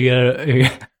 also you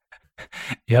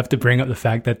have to bring up the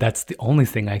fact that that's the only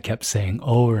thing I kept saying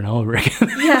over and over again.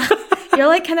 Yeah. You're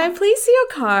like, can I please see your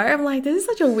car? I'm like, this is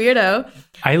such a weirdo.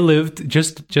 I lived,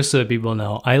 just so that people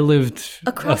know, I lived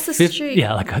Across the street.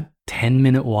 Yeah, like a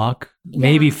 10-minute walk,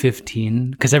 maybe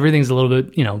 15, because everything's a little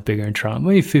bit, bigger in Toronto.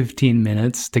 Maybe 15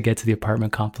 minutes to get to the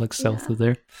apartment complex south of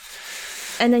there.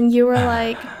 And then you were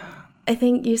like, I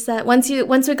think you said, once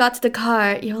we got to the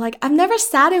car, you were like, I've never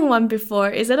sat in one before.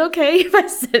 Is it okay if I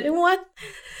sit in one?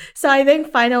 So I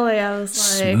think finally I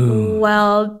was like, Smooth.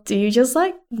 well, do you just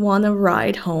like want to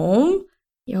ride home?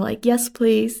 You're like, yes,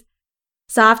 please.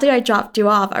 So after I dropped you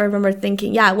off, I remember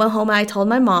thinking, yeah, I went home and I told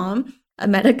my mom I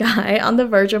met a guy on the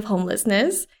verge of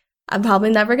homelessness. I'm probably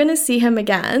never going to see him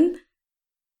again.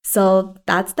 So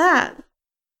that's that.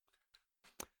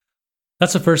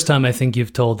 That's the first time I think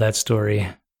you've told that story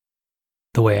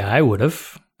the way I would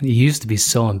have. You used to be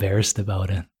so embarrassed about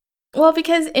it. Well,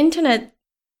 because internet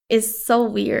is so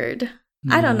weird.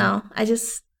 I don't Mm. know. I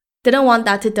just didn't want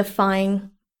that to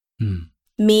define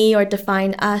me or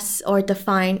define us or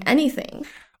define anything.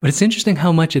 But it's interesting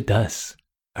how much it does,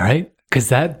 all right? Because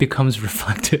that becomes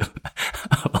reflective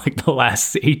of like the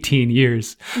last 18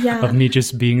 years Yeah. of me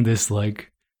just being this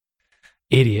like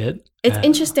idiot. It's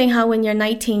interesting how when you're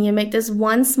 19, you make this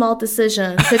one small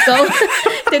decision to go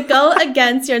to go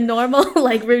against your normal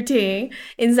like routine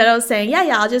instead of saying, yeah,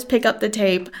 I'll just pick up the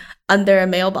tape under a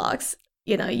mailbox.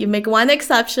 You make one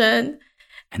exception.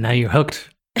 And now you're hooked.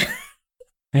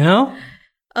 You know?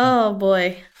 Oh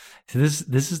boy. So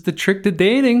this is the trick to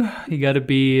dating. You got to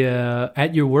be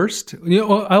at your worst.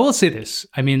 I will say this.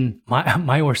 I mean,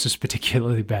 my worst is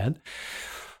particularly bad.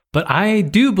 But I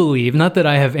do believe, not that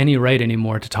I have any right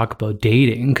anymore to talk about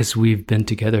dating, because we've been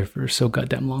together for so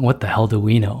goddamn long. What the hell do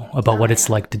we know about what it's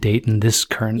like to date in this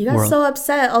current You got world? so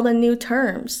upset at all the new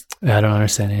terms. I don't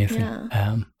understand anything.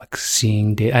 Yeah. Like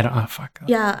seeing date. I don't know. Fuck.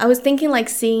 Yeah, I was thinking like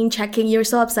seeing, checking. You're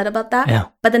so upset about that. Yeah.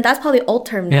 But then that's probably old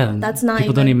term now. Yeah, That's not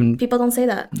people don't even- People don't say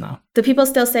that. No. Do people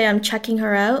still say I'm checking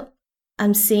her out?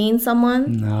 I'm seeing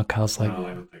someone? No, Kyle's like, No,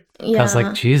 I don't think so. Yeah. Kyle's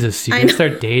like, Jesus, you I can know.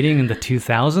 start dating in the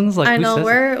 2000s? Like, I who know,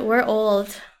 says we're old.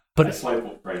 I But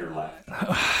swipe right or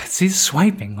left. see,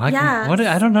 swiping. Like, Yeah. what?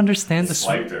 I don't understand the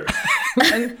Swiped her.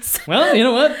 Well, you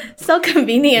know what? So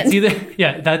convenient. It's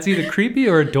either that's either creepy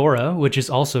or Dora, which is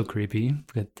also creepy.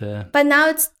 But now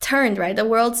it's turned, right? The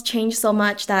world's changed so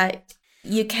much that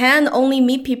you can only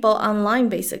meet people online,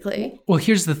 basically. Well,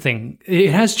 here's the thing. It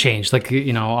has changed. Like,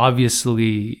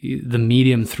 obviously the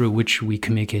medium through which we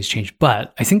communicate has changed.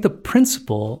 But I think the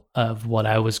principle of what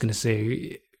I was going to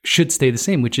say should stay the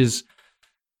same, which is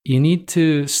you need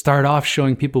to start off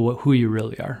showing people who you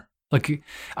really are. Like,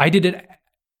 I did it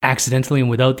accidentally and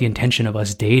without the intention of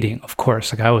us dating, of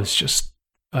course. Like,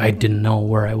 I didn't know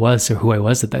where I was or who I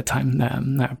was at that time.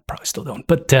 I probably still don't.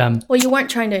 But, Well, you weren't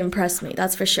trying to impress me,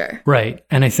 that's for sure. right.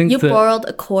 And I think You borrowed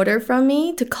a quarter from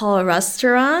me to call a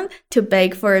restaurant to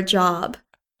beg for a job.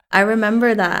 I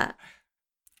remember that.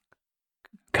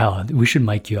 Kyle, we should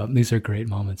mic you up. These are great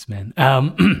moments, man.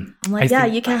 I'm like, I yeah,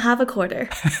 think- you can have a quarter.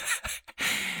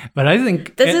 But I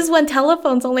think This is when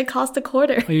telephones only cost a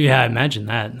quarter. yeah, imagine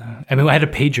that. I mean, I had a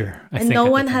pager. I And think no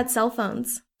at one the time. had cell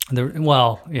phones.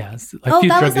 Well, yeah. A Oh, few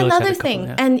that drug was dealers had another a couple, thing.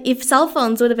 yeah. And if cell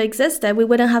phones would have existed, we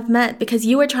wouldn't have met because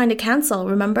you were trying to cancel,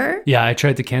 remember? Yeah, I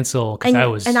tried to cancel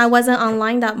because And I wasn't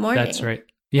online that morning. That's right.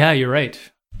 Yeah, you're right.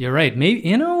 You're right. Maybe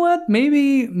you know what?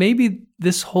 Maybe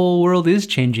this whole world is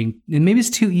changing. And maybe it's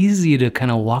too easy to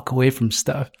kind of walk away from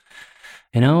stuff.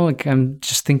 Like I'm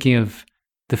just thinking of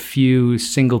the few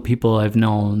single people I've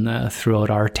known throughout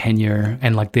our tenure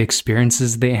and like the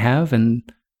experiences they have, and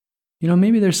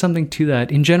maybe there's something to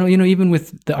that in general. Even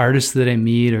with the artists that I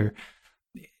meet or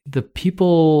the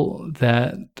people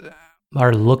that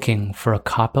are looking for a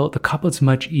cop out, the cop out's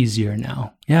much easier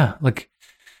now. Yeah, like.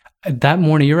 That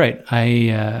morning, you're right.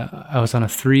 I was on a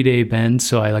 3-day bend,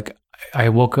 so I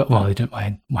woke up. Well,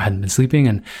 I hadn't been sleeping,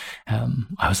 and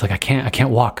I was like, I can't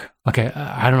walk. Like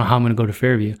I don't know how I'm going to go to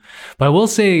Fairview, but I will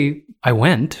say I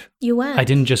went. You went. I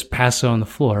didn't just pass out on the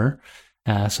floor,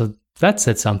 so that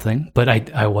said something. But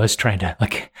I was trying to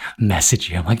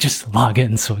message you. I'm like, just log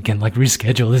in so we can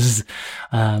reschedule. This is,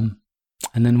 and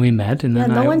then we met, and Yeah,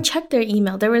 then no one checked their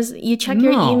email. You check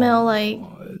your No. email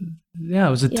Yeah,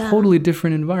 it was a totally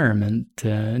different environment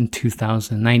in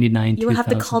 2099. you would have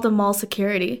to call the mall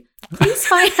security. Please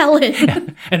find Helen.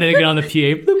 And then they get on the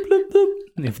PA. Bloop, bloop,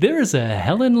 bloop. If there is a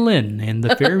Helen Lynn in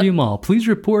the Fairview Mall, please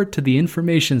report to the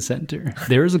information center.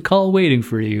 There is a call waiting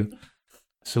for you.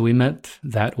 So we met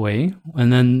that way.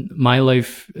 And then my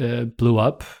life blew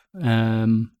up.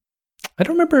 I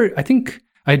don't remember.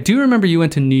 I do remember you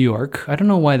went to New York. I don't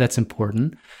know why that's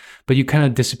important. But you kind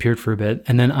of disappeared for a bit.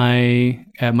 And then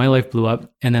my life blew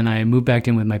up. And then I moved back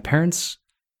in with my parents.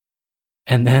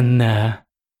 And then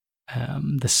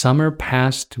the summer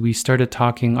passed. We started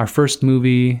talking. Our first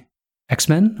movie,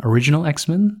 X-Men, original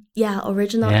X-Men. Yeah,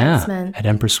 original Yeah, X-Men. at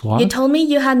Empress Walk. You told me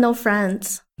you had no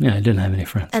friends. Yeah, I didn't have any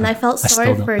friends. And I felt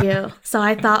sorry for you. So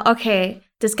I thought, okay,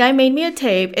 this guy made me a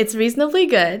tape. It's reasonably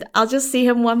good. I'll just see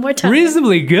him one more time.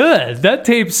 Reasonably good. That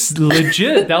tape's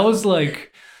legit. That was like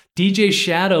DJ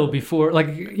Shadow before,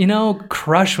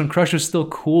 Crush, when Crush was still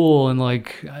cool. And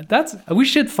we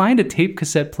should find a tape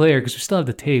cassette player because we still have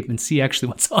the tape and see actually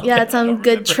what's on Yeah, there. it's some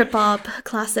good trip-hop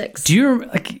classics. Do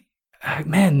you,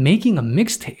 man, making a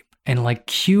mixtape and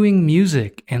cueing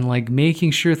music and making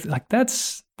sure,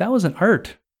 that was an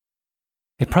art.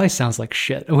 It probably sounds like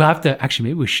shit. We'll have to, actually,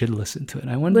 maybe we should listen to it.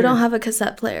 I wonder. We don't have a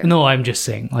cassette player. No, I'm just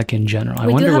saying, in general. I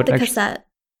We wonder do have what the actually. cassette.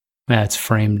 Yeah, it's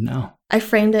framed now. I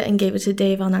framed it and gave it to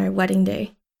Dave on our wedding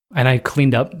day. And I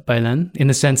cleaned up by then in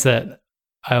the sense that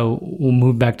I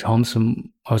moved back to home. So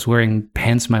I was wearing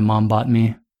pants my mom bought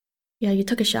me. Yeah, you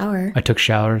took a shower. I took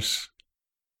showers.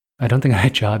 I don't think I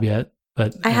had a job yet,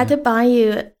 but I had to buy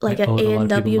you an owed a lot of people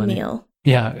A&W money. meal.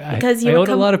 Yeah, Because I you were owed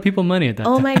a lot of people money at that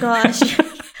Oh time. my gosh.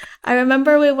 I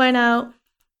remember we went out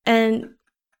and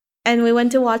we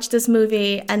went to watch this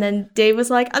movie, and then Dave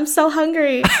was like, I'm so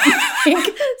hungry.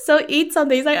 So eat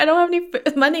something. He's like, I don't have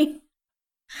any money.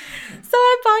 So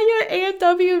I bought you an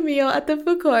A&W meal at the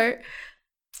food court.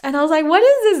 And I was like, what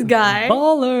is this guy?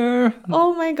 Baller.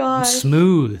 Oh my gosh.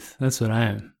 Smooth. That's what I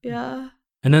am. Yeah.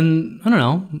 And then I don't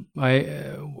know.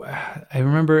 I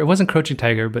remember it wasn't Crouching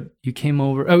Tiger, but you came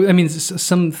over. Oh, I mean,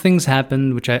 some things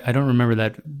happened which I don't remember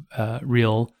that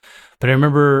real, but I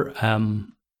remember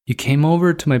you came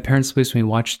over to my parents' place when we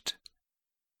watched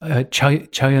Chow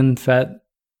Yun Fat,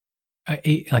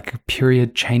 like a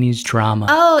period Chinese drama.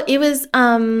 Oh, it was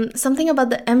something about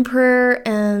the emperor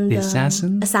and The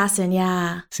assassin? Assassin,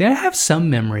 yeah. See, I have some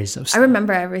memories of I stuff.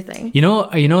 remember everything. You know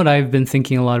what I've been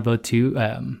thinking a lot about too?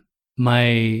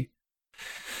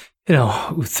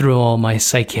 Through all my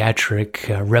psychiatric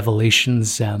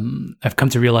revelations, I've come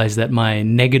to realize that my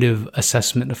negative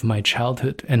assessment of my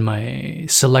childhood and my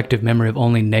selective memory of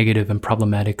only negative and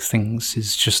problematic things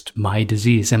is just my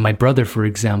disease. And my brother, for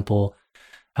example,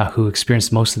 who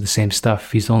experienced most of the same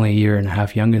stuff, he's only a year and a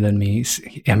half younger than me.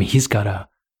 He's got a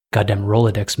goddamn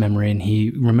Rolodex memory, and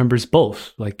he remembers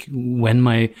both. Like when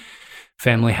my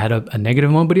family had a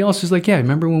negative moment, but he also is like, yeah,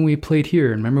 remember when we played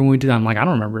here? And remember when we did that? I'm like, I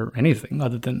don't remember anything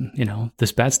other than,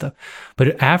 this bad stuff.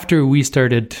 But after we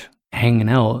started hanging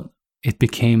out, it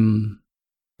became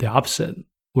the opposite,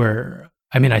 where,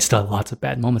 I still have lots of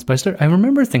bad moments, but I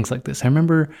remember things like this. I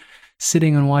remember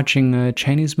sitting and watching a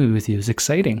Chinese movie with you. It was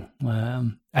exciting.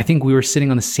 I think we were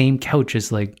sitting on the same couch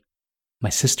as like my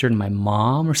sister and my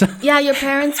mom or something. Yeah, your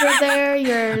parents were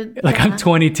there. I'm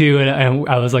 22 and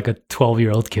I was like a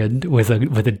 12-year-old kid with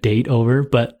a date over.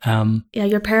 But yeah,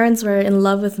 your parents were in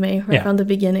love with me from the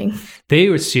beginning. They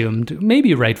assumed,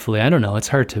 maybe rightfully, I don't know, it's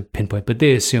hard to pinpoint, but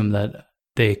they assumed that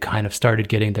they kind of started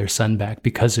getting their son back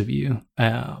because of you.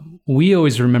 We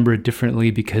always remember it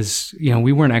differently because,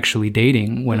 we weren't actually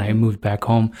dating when I moved back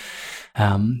home.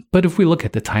 But if we look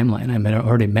at the timeline, I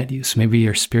already met you. So maybe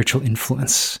your spiritual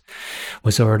influence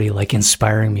was already like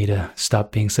inspiring me to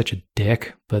stop being such a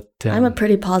dick. But I'm a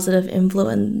pretty positive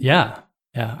influence. Yeah.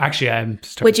 Yeah. Actually, I'm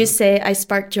starting. Would you say I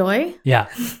spark joy? Yeah.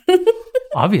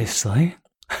 Obviously.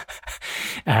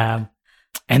 And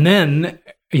then,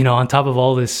 on top of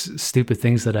all this stupid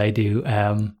things that I do,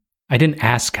 I didn't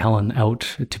ask Helen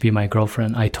out to be my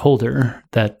girlfriend. I told her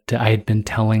that I had been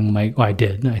telling I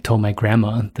told my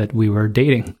grandma that we were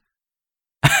dating.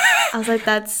 I was like,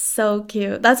 that's so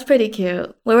cute. That's pretty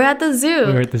cute. We were at the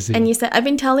zoo. And you said, I've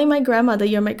been telling my grandma that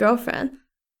you're my girlfriend.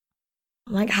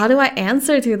 I'm like, how do I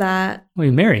answer to that? Well,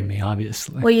 you married me,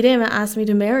 obviously. Well, you didn't even ask me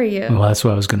to marry you. Well, that's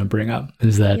what I was going to bring up,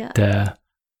 is that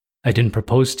I didn't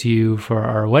propose to you for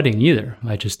our wedding either.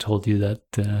 I just told you that...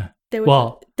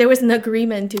 There was an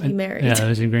agreement to be married. Yeah, there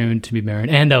was an agreement to be married.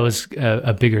 And I was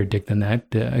a bigger dick than that.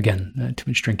 Again, too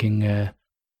much drinking.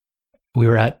 We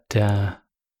were at...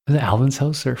 was it Alvin's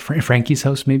house or Frankie's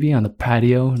house maybe on the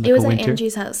patio in it was at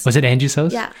Angie's house. Was it Angie's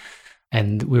house? Yeah.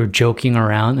 And we were joking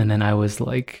around, and then I was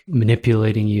like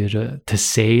manipulating you to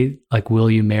say like,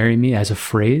 will you marry me, as a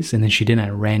phrase, and then she didn't. I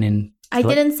ran in. I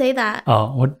didn't say that.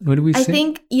 Oh, what did we say? I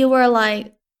think you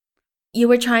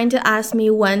were trying to ask me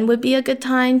when would be a good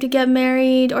time to get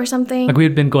married or something. Like we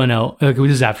had been going out, like it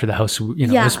was after the house, it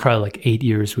was probably like 8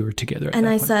 years we were together. And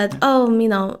I said,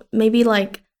 maybe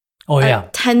like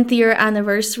 10th year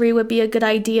anniversary would be a good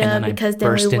idea, and then because I then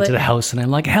burst into the house and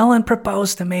I'm like, Helen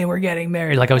proposed to me, we're getting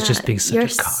married. Like I was just being such a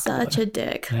cock. You're such a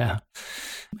dick. Yeah.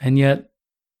 And yet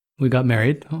we got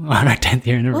married on our 10th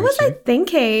year anniversary. What was I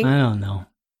thinking? I don't know.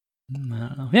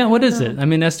 Yeah, what is it? I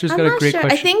mean, Esther's got a great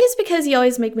question. I think it's because you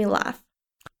always make me laugh.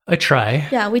 I try.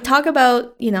 Yeah, we talk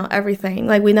about, everything.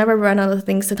 Like we never run out of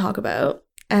things to talk about.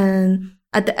 And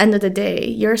at the end of the day,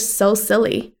 you're so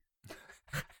silly.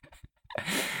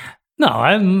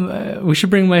 No, we should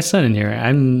bring my son in here.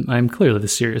 I'm clearly the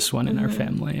serious one in our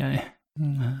family.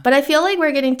 But I feel like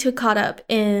we're getting too caught up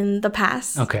in the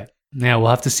past. Okay. Yeah, we'll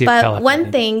have to see. But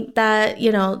one thing that,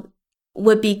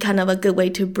 would be kind of a good way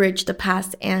to bridge the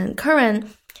past and current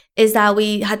is that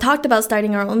we had talked about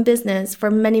starting our own business for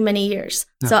many, many years.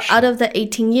 Out of the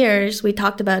 18 years, we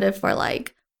talked about it for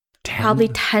like 10? Probably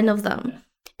 10 of them.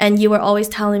 And you were always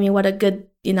telling me what a good,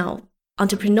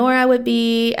 entrepreneur I would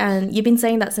be. And you've been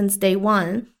saying that since day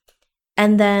one.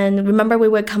 And then remember we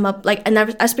would come up and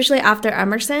especially after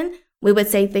Emerson, we would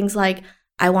say things like,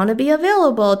 I want to be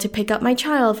available to pick up my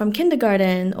child from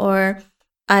kindergarten, or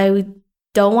I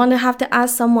don't want to have to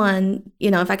ask someone,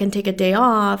 if I can take a day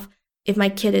off if my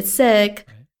kid is sick,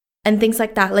 and things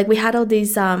like that. Like we had all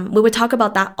these, we would talk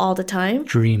about that all the time.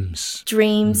 Dreams.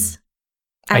 And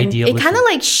idealism. It kind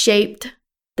of shaped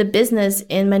the business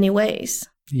in many ways.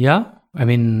 Yeah. I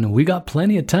mean, we got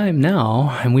plenty of time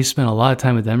now, and we spent a lot of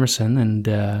time with Emerson, and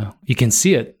you can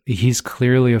see it. He's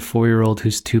clearly a 4-year-old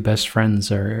whose two best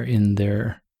friends are in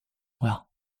their,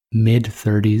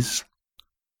 mid-30s.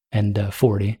 and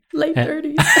 40. Late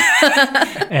 30s.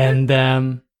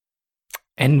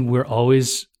 And we're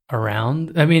always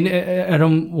around. I mean, I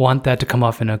don't want that to come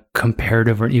off in a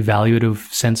comparative or evaluative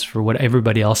sense for what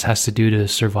everybody else has to do to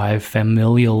survive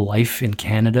familial life in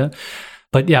Canada.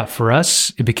 But yeah, for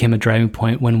us, it became a driving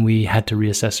point when we had to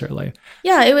reassess our life.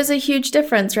 Yeah, it was a huge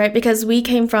difference, right? Because we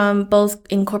came from both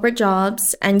in corporate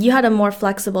jobs and you had a more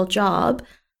flexible job,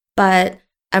 but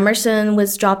Emerson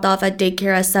was dropped off at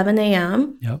daycare at 7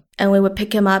 a.m. Yep. And we would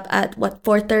pick him up at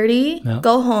 4:30, Yep.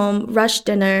 go home, rush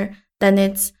dinner, then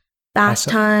it's bath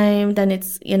time, then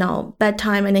it's,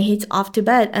 bedtime, and then he's off to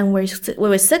bed. And we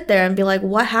would sit there and be like,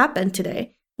 what happened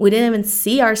today? We didn't even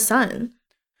see our son.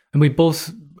 And we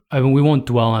both, I mean, we won't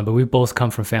dwell on, but we both come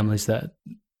from families that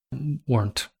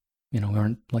weren't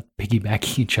like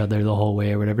piggybacking each other the whole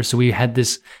way or whatever. So we had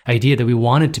this idea that we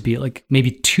wanted to be like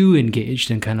maybe too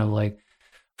engaged and kind of like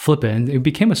flip it. And it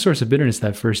became a source of bitterness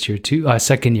that first year too,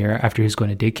 second year after he was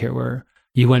going to daycare, where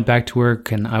you went back to work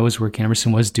and I was working.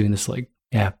 Emerson was doing this like,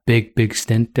 big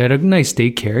stint at a nice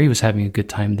daycare. He was having a good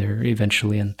time there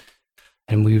eventually.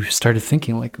 And we started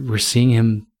thinking like, we're seeing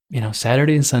him,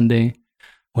 Saturday and Sunday.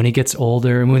 When he gets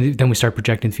older, and then we start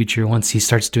projecting the future. Once he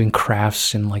starts doing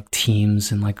crafts and like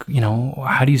teams and like,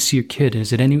 how do you see your kid?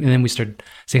 And then we started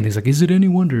saying things like, is it any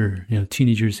wonder,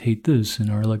 teenagers hate this and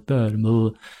are like that? And, blah,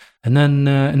 blah. And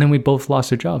then we both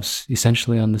lost our jobs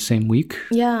essentially on the same week.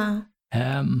 Yeah.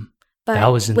 But But that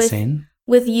was insane.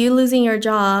 With you losing your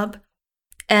job,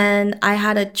 and I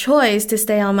had a choice to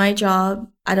stay on my job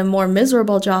at a more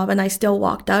miserable job, and I still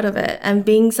walked out of it. And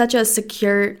being such a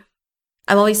secure,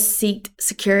 I've always sought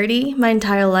security my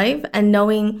entire life, and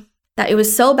knowing that it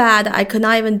was so bad I could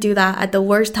not even do that at the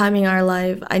worst time in our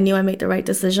life, I knew I made the right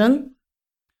decision.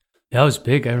 That was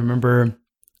big. I remember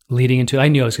leading into, I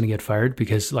knew I was going to get fired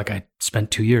because like I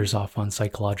spent 2 years off on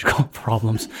psychological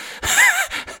problems.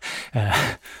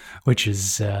 Which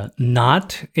is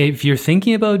not, if you're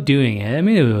thinking about doing it, I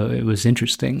mean, it was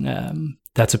interesting.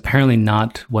 That's apparently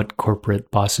not what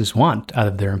corporate bosses want out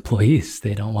of their employees.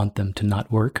 They don't want them to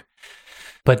not work.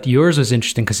 But yours was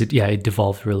interesting because it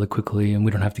devolved really quickly, and we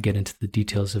don't have to get into the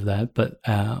details of that. But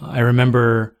I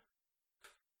remember,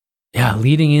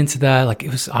 leading into that, like it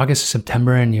was August or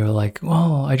September, and you were like,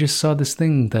 well, I just saw this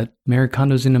thing that Marie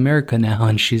Kondo's in America now,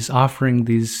 and she's offering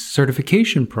these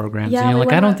certification programs. Yeah, and you're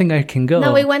like, I don't think I can go.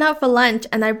 No, we went out for lunch,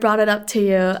 and I brought it up to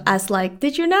you as like,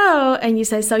 did you know? And you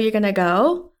said, so you're going to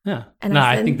go? Yeah. And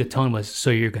I think the tone was, so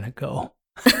you're going to go.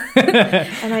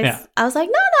 And I was like,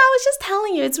 no, I was just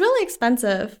telling you, it's really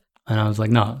expensive. And I was like,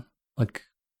 no, like,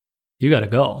 you got to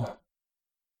go.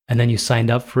 And then you signed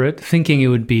up for it, thinking it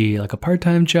would be like a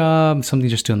part-time job, something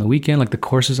just do on the weekend, like the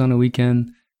courses on the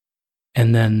weekend.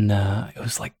 And then it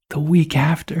was like the week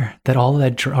after that all of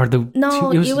that,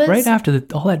 it was right after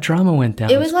all that drama went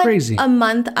down. It was like crazy. A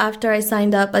month after I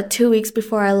signed up, but 2 weeks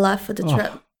before I left for the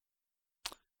trip.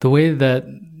 The way that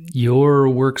your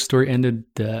work story ended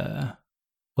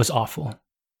was awful.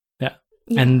 Yeah.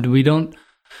 And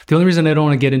the only reason I don't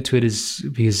want to get into it is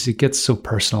because it gets so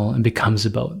personal and becomes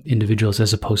about individuals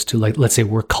as opposed to, like, let's say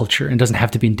work culture. And it doesn't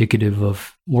have to be indicative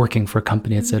of working for a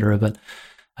company, et cetera. But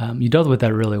you dealt with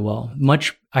that really well.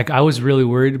 I was really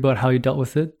worried about how you dealt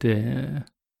with it.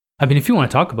 I mean, if you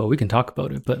want to talk about it, we can talk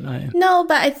about it. But No,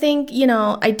 but I think,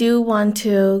 I do want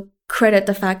to credit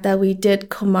the fact that we did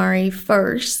KonMari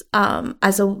first.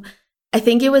 I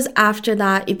think it was after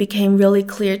that it became really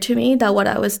clear to me that what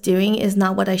I was doing is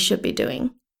not what I should be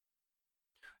doing.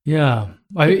 Yeah.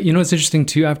 What's interesting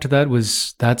too after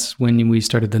that's when we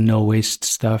started the no waste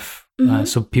stuff. Mm-hmm.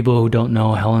 So people who don't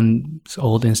know, Helen's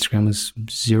old Instagram was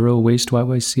Zero Waste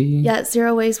YYC. Yeah,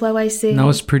 Zero Waste YYC. And that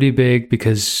was pretty big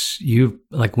because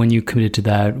when you committed to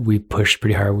that, we pushed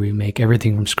pretty hard. We make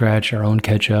everything from scratch, our own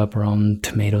ketchup, our own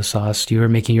tomato sauce. You were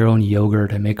making your own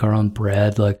yogurt. I make our own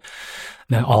bread, like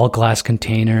all glass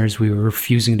containers. We were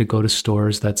refusing to go to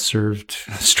stores that served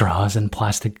straws and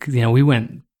plastic. We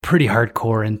went pretty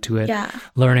hardcore into it,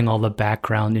 learning all the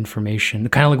background information.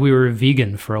 Kind of like we were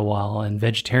vegan for a while and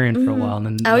vegetarian for a while. And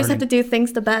then I always have to do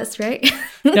things the best, right?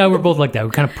 Yeah, we're both like that. We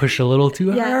kind of push a little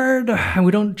too hard. And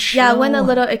we don't show. Yeah, went a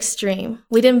little extreme.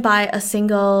 We didn't buy a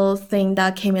single thing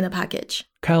that came in a package.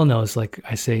 Kyle knows, like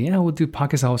I say, we'll do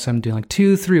podcasts all the time, doing like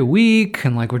 2-3 a week.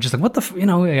 And like, we're just like, what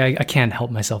the, I can't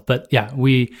help myself. But yeah,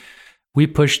 you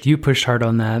pushed hard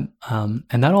on that.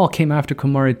 And that all came after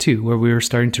KonMari too, where we were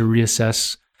starting to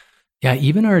reassess. Yeah,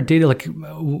 even our data, like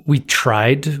we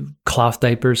tried cloth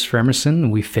diapers for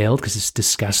Emerson. We failed because it's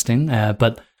disgusting.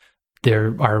 But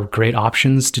there are great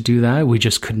options to do that. We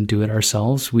just couldn't do it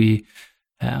ourselves. We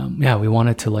we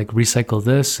wanted to like recycle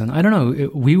this. And I don't know,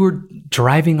 we were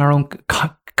driving our own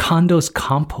condo's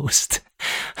compost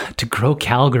to grow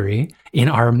Calgary in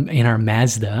our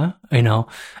Mazda,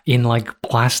 in like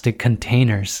plastic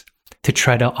containers to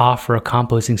try to offer a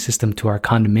composting system to our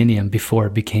condominium before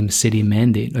it became city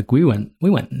mandate. Like we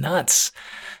went nuts.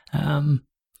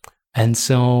 And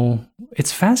so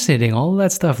it's fascinating, all of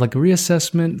that stuff, like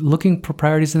reassessment, looking for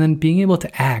priorities, and then being able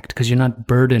to act because you're not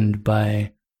burdened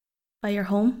by your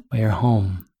home. By your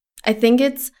home. I think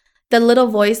it's the little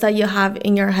voice that you have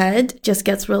in your head just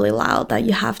gets really loud that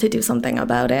you have to do something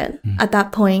about it at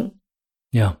that point.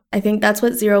 Yeah. I think that's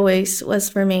what zero waste was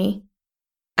for me.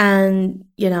 And,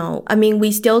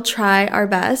 we still try our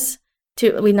best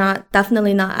we're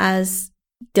definitely not as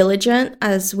diligent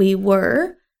as we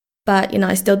were. But,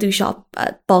 I still do shop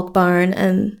at Bulk Barn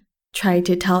and try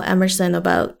to tell Emerson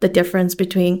about the difference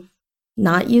between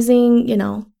not using,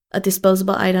 a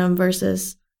disposable item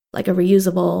versus like a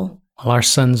reusable. Well, our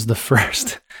son's the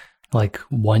first, like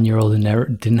 1-year-old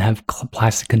who didn't have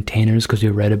plastic containers because we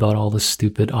read about all the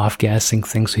stupid off-gassing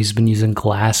things. So he's been using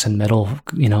glass and metal,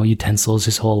 utensils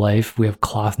his whole life. We have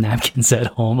cloth napkins at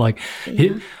home. Like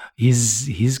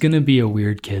he's going to be a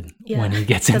weird kid when he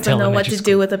gets into elementary school. Doesn't know what to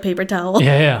do with a paper towel.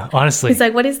 Yeah, honestly. He's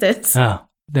like, what is this?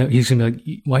 He's going to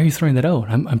be like, why are you throwing that out?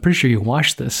 I'm pretty sure you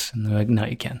washed this. And they're like, no,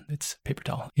 you can't. It's a paper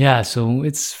towel. Yeah, so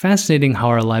it's fascinating how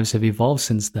our lives have evolved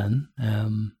since then.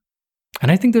 And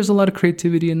I think there's a lot of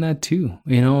creativity in that too.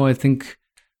 I think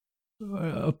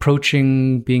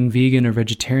approaching being vegan or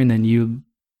vegetarian, then you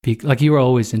were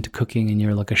always into cooking and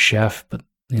you're like a chef, but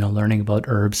learning about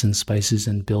herbs and spices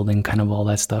and building kind of all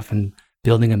that stuff and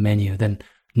building a menu, then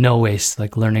no waste,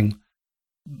 like learning,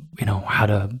 how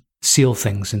to seal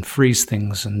things and freeze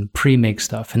things and pre-make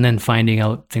stuff. And then finding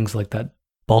out things like that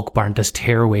Bulk Barn does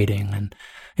tear weighting and,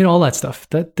 all that stuff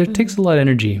that takes a lot of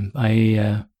energy.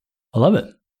 I love it.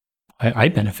 I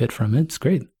benefit from it. It's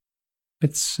great.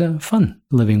 It's fun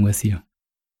living with you.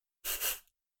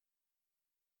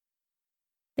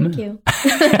 Thank you.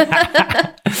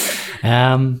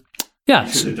 You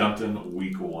should have dumped him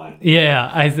week 1. Yeah,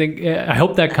 I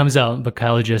hope that comes out. But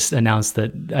Kyle just announced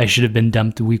that I should have been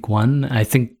dumped week 1. I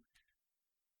think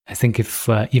if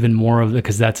even more of it,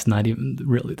 because that's not even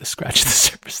really the scratch of the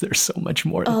surface. There's so much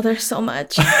more. Oh, there's so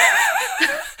much.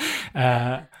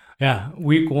 Yeah,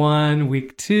 week 1,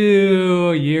 week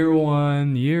 2, year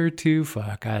 1, year 2.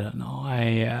 Fuck, I don't know.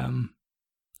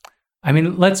 I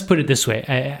mean, let's put it this way.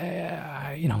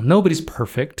 Nobody's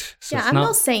perfect. So I'm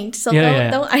no saint, so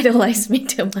don't idolize me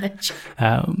too much.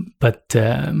 But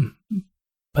yeah,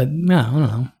 I don't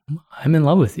know. I'm in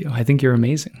love with you. I think you're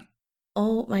amazing.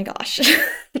 Oh my gosh.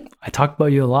 I talk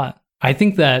about you a lot. I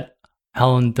think that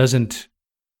Helen doesn't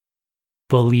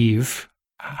believe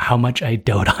how much I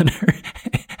dote on her,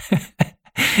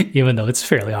 even though it's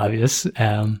fairly obvious.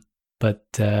 But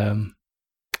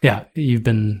you've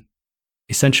been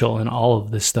essential in all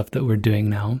of this stuff that we're doing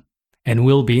now and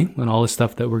will be, and all the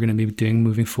stuff that we're going to be doing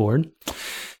moving forward.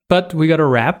 But we got to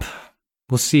wrap.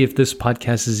 We'll see if this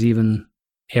podcast is even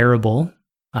airable.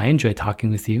 I enjoy talking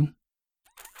with you.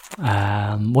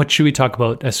 What should we talk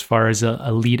about as far as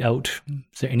a lead out?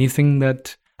 Is there anything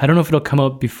that, I don't know if it'll come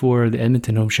out before the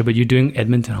Edmonton Home Show, but you're doing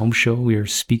Edmonton Home Show. We were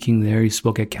speaking there. You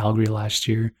spoke at Calgary last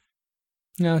year.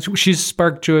 Yeah, she's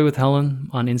Spark Joy with Helen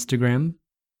on Instagram.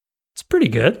 It's pretty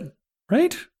good,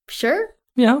 right? Sure.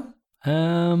 Yeah.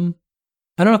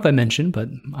 I don't know if I mentioned, but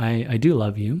I do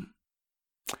love you.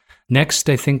 Next,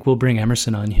 I think we'll bring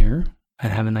Emerson on here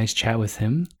and have a nice chat with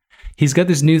him. He's got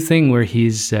this new thing where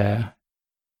he's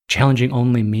challenging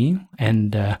only me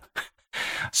and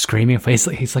screaming.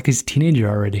 He's like he's a teenager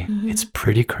already. Mm-hmm. It's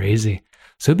pretty crazy.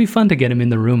 So it'd be fun to get him in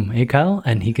the room, hey Kyle?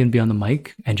 And he can be on the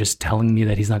mic and just telling me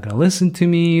that he's not going to listen to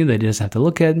me, that he doesn't have to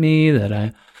look at me, that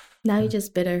I... Now you're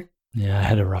just bitter. Yeah, I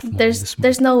had a rough morning this morning.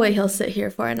 There's no way he'll sit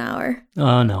here for an hour.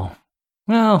 Oh, no.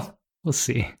 Well, we'll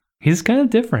see. He's kind of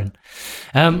different.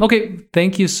 Okay,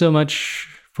 thank you so much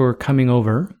for coming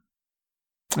over.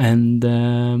 And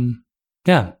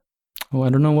yeah, well, I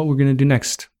don't know what we're going to do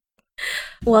next.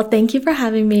 Well, thank you for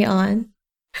having me on.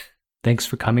 Thanks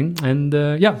for coming. And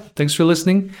yeah, thanks for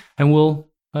listening. And we'll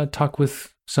talk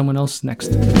with someone else next.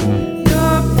 Back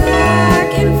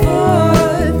and forth.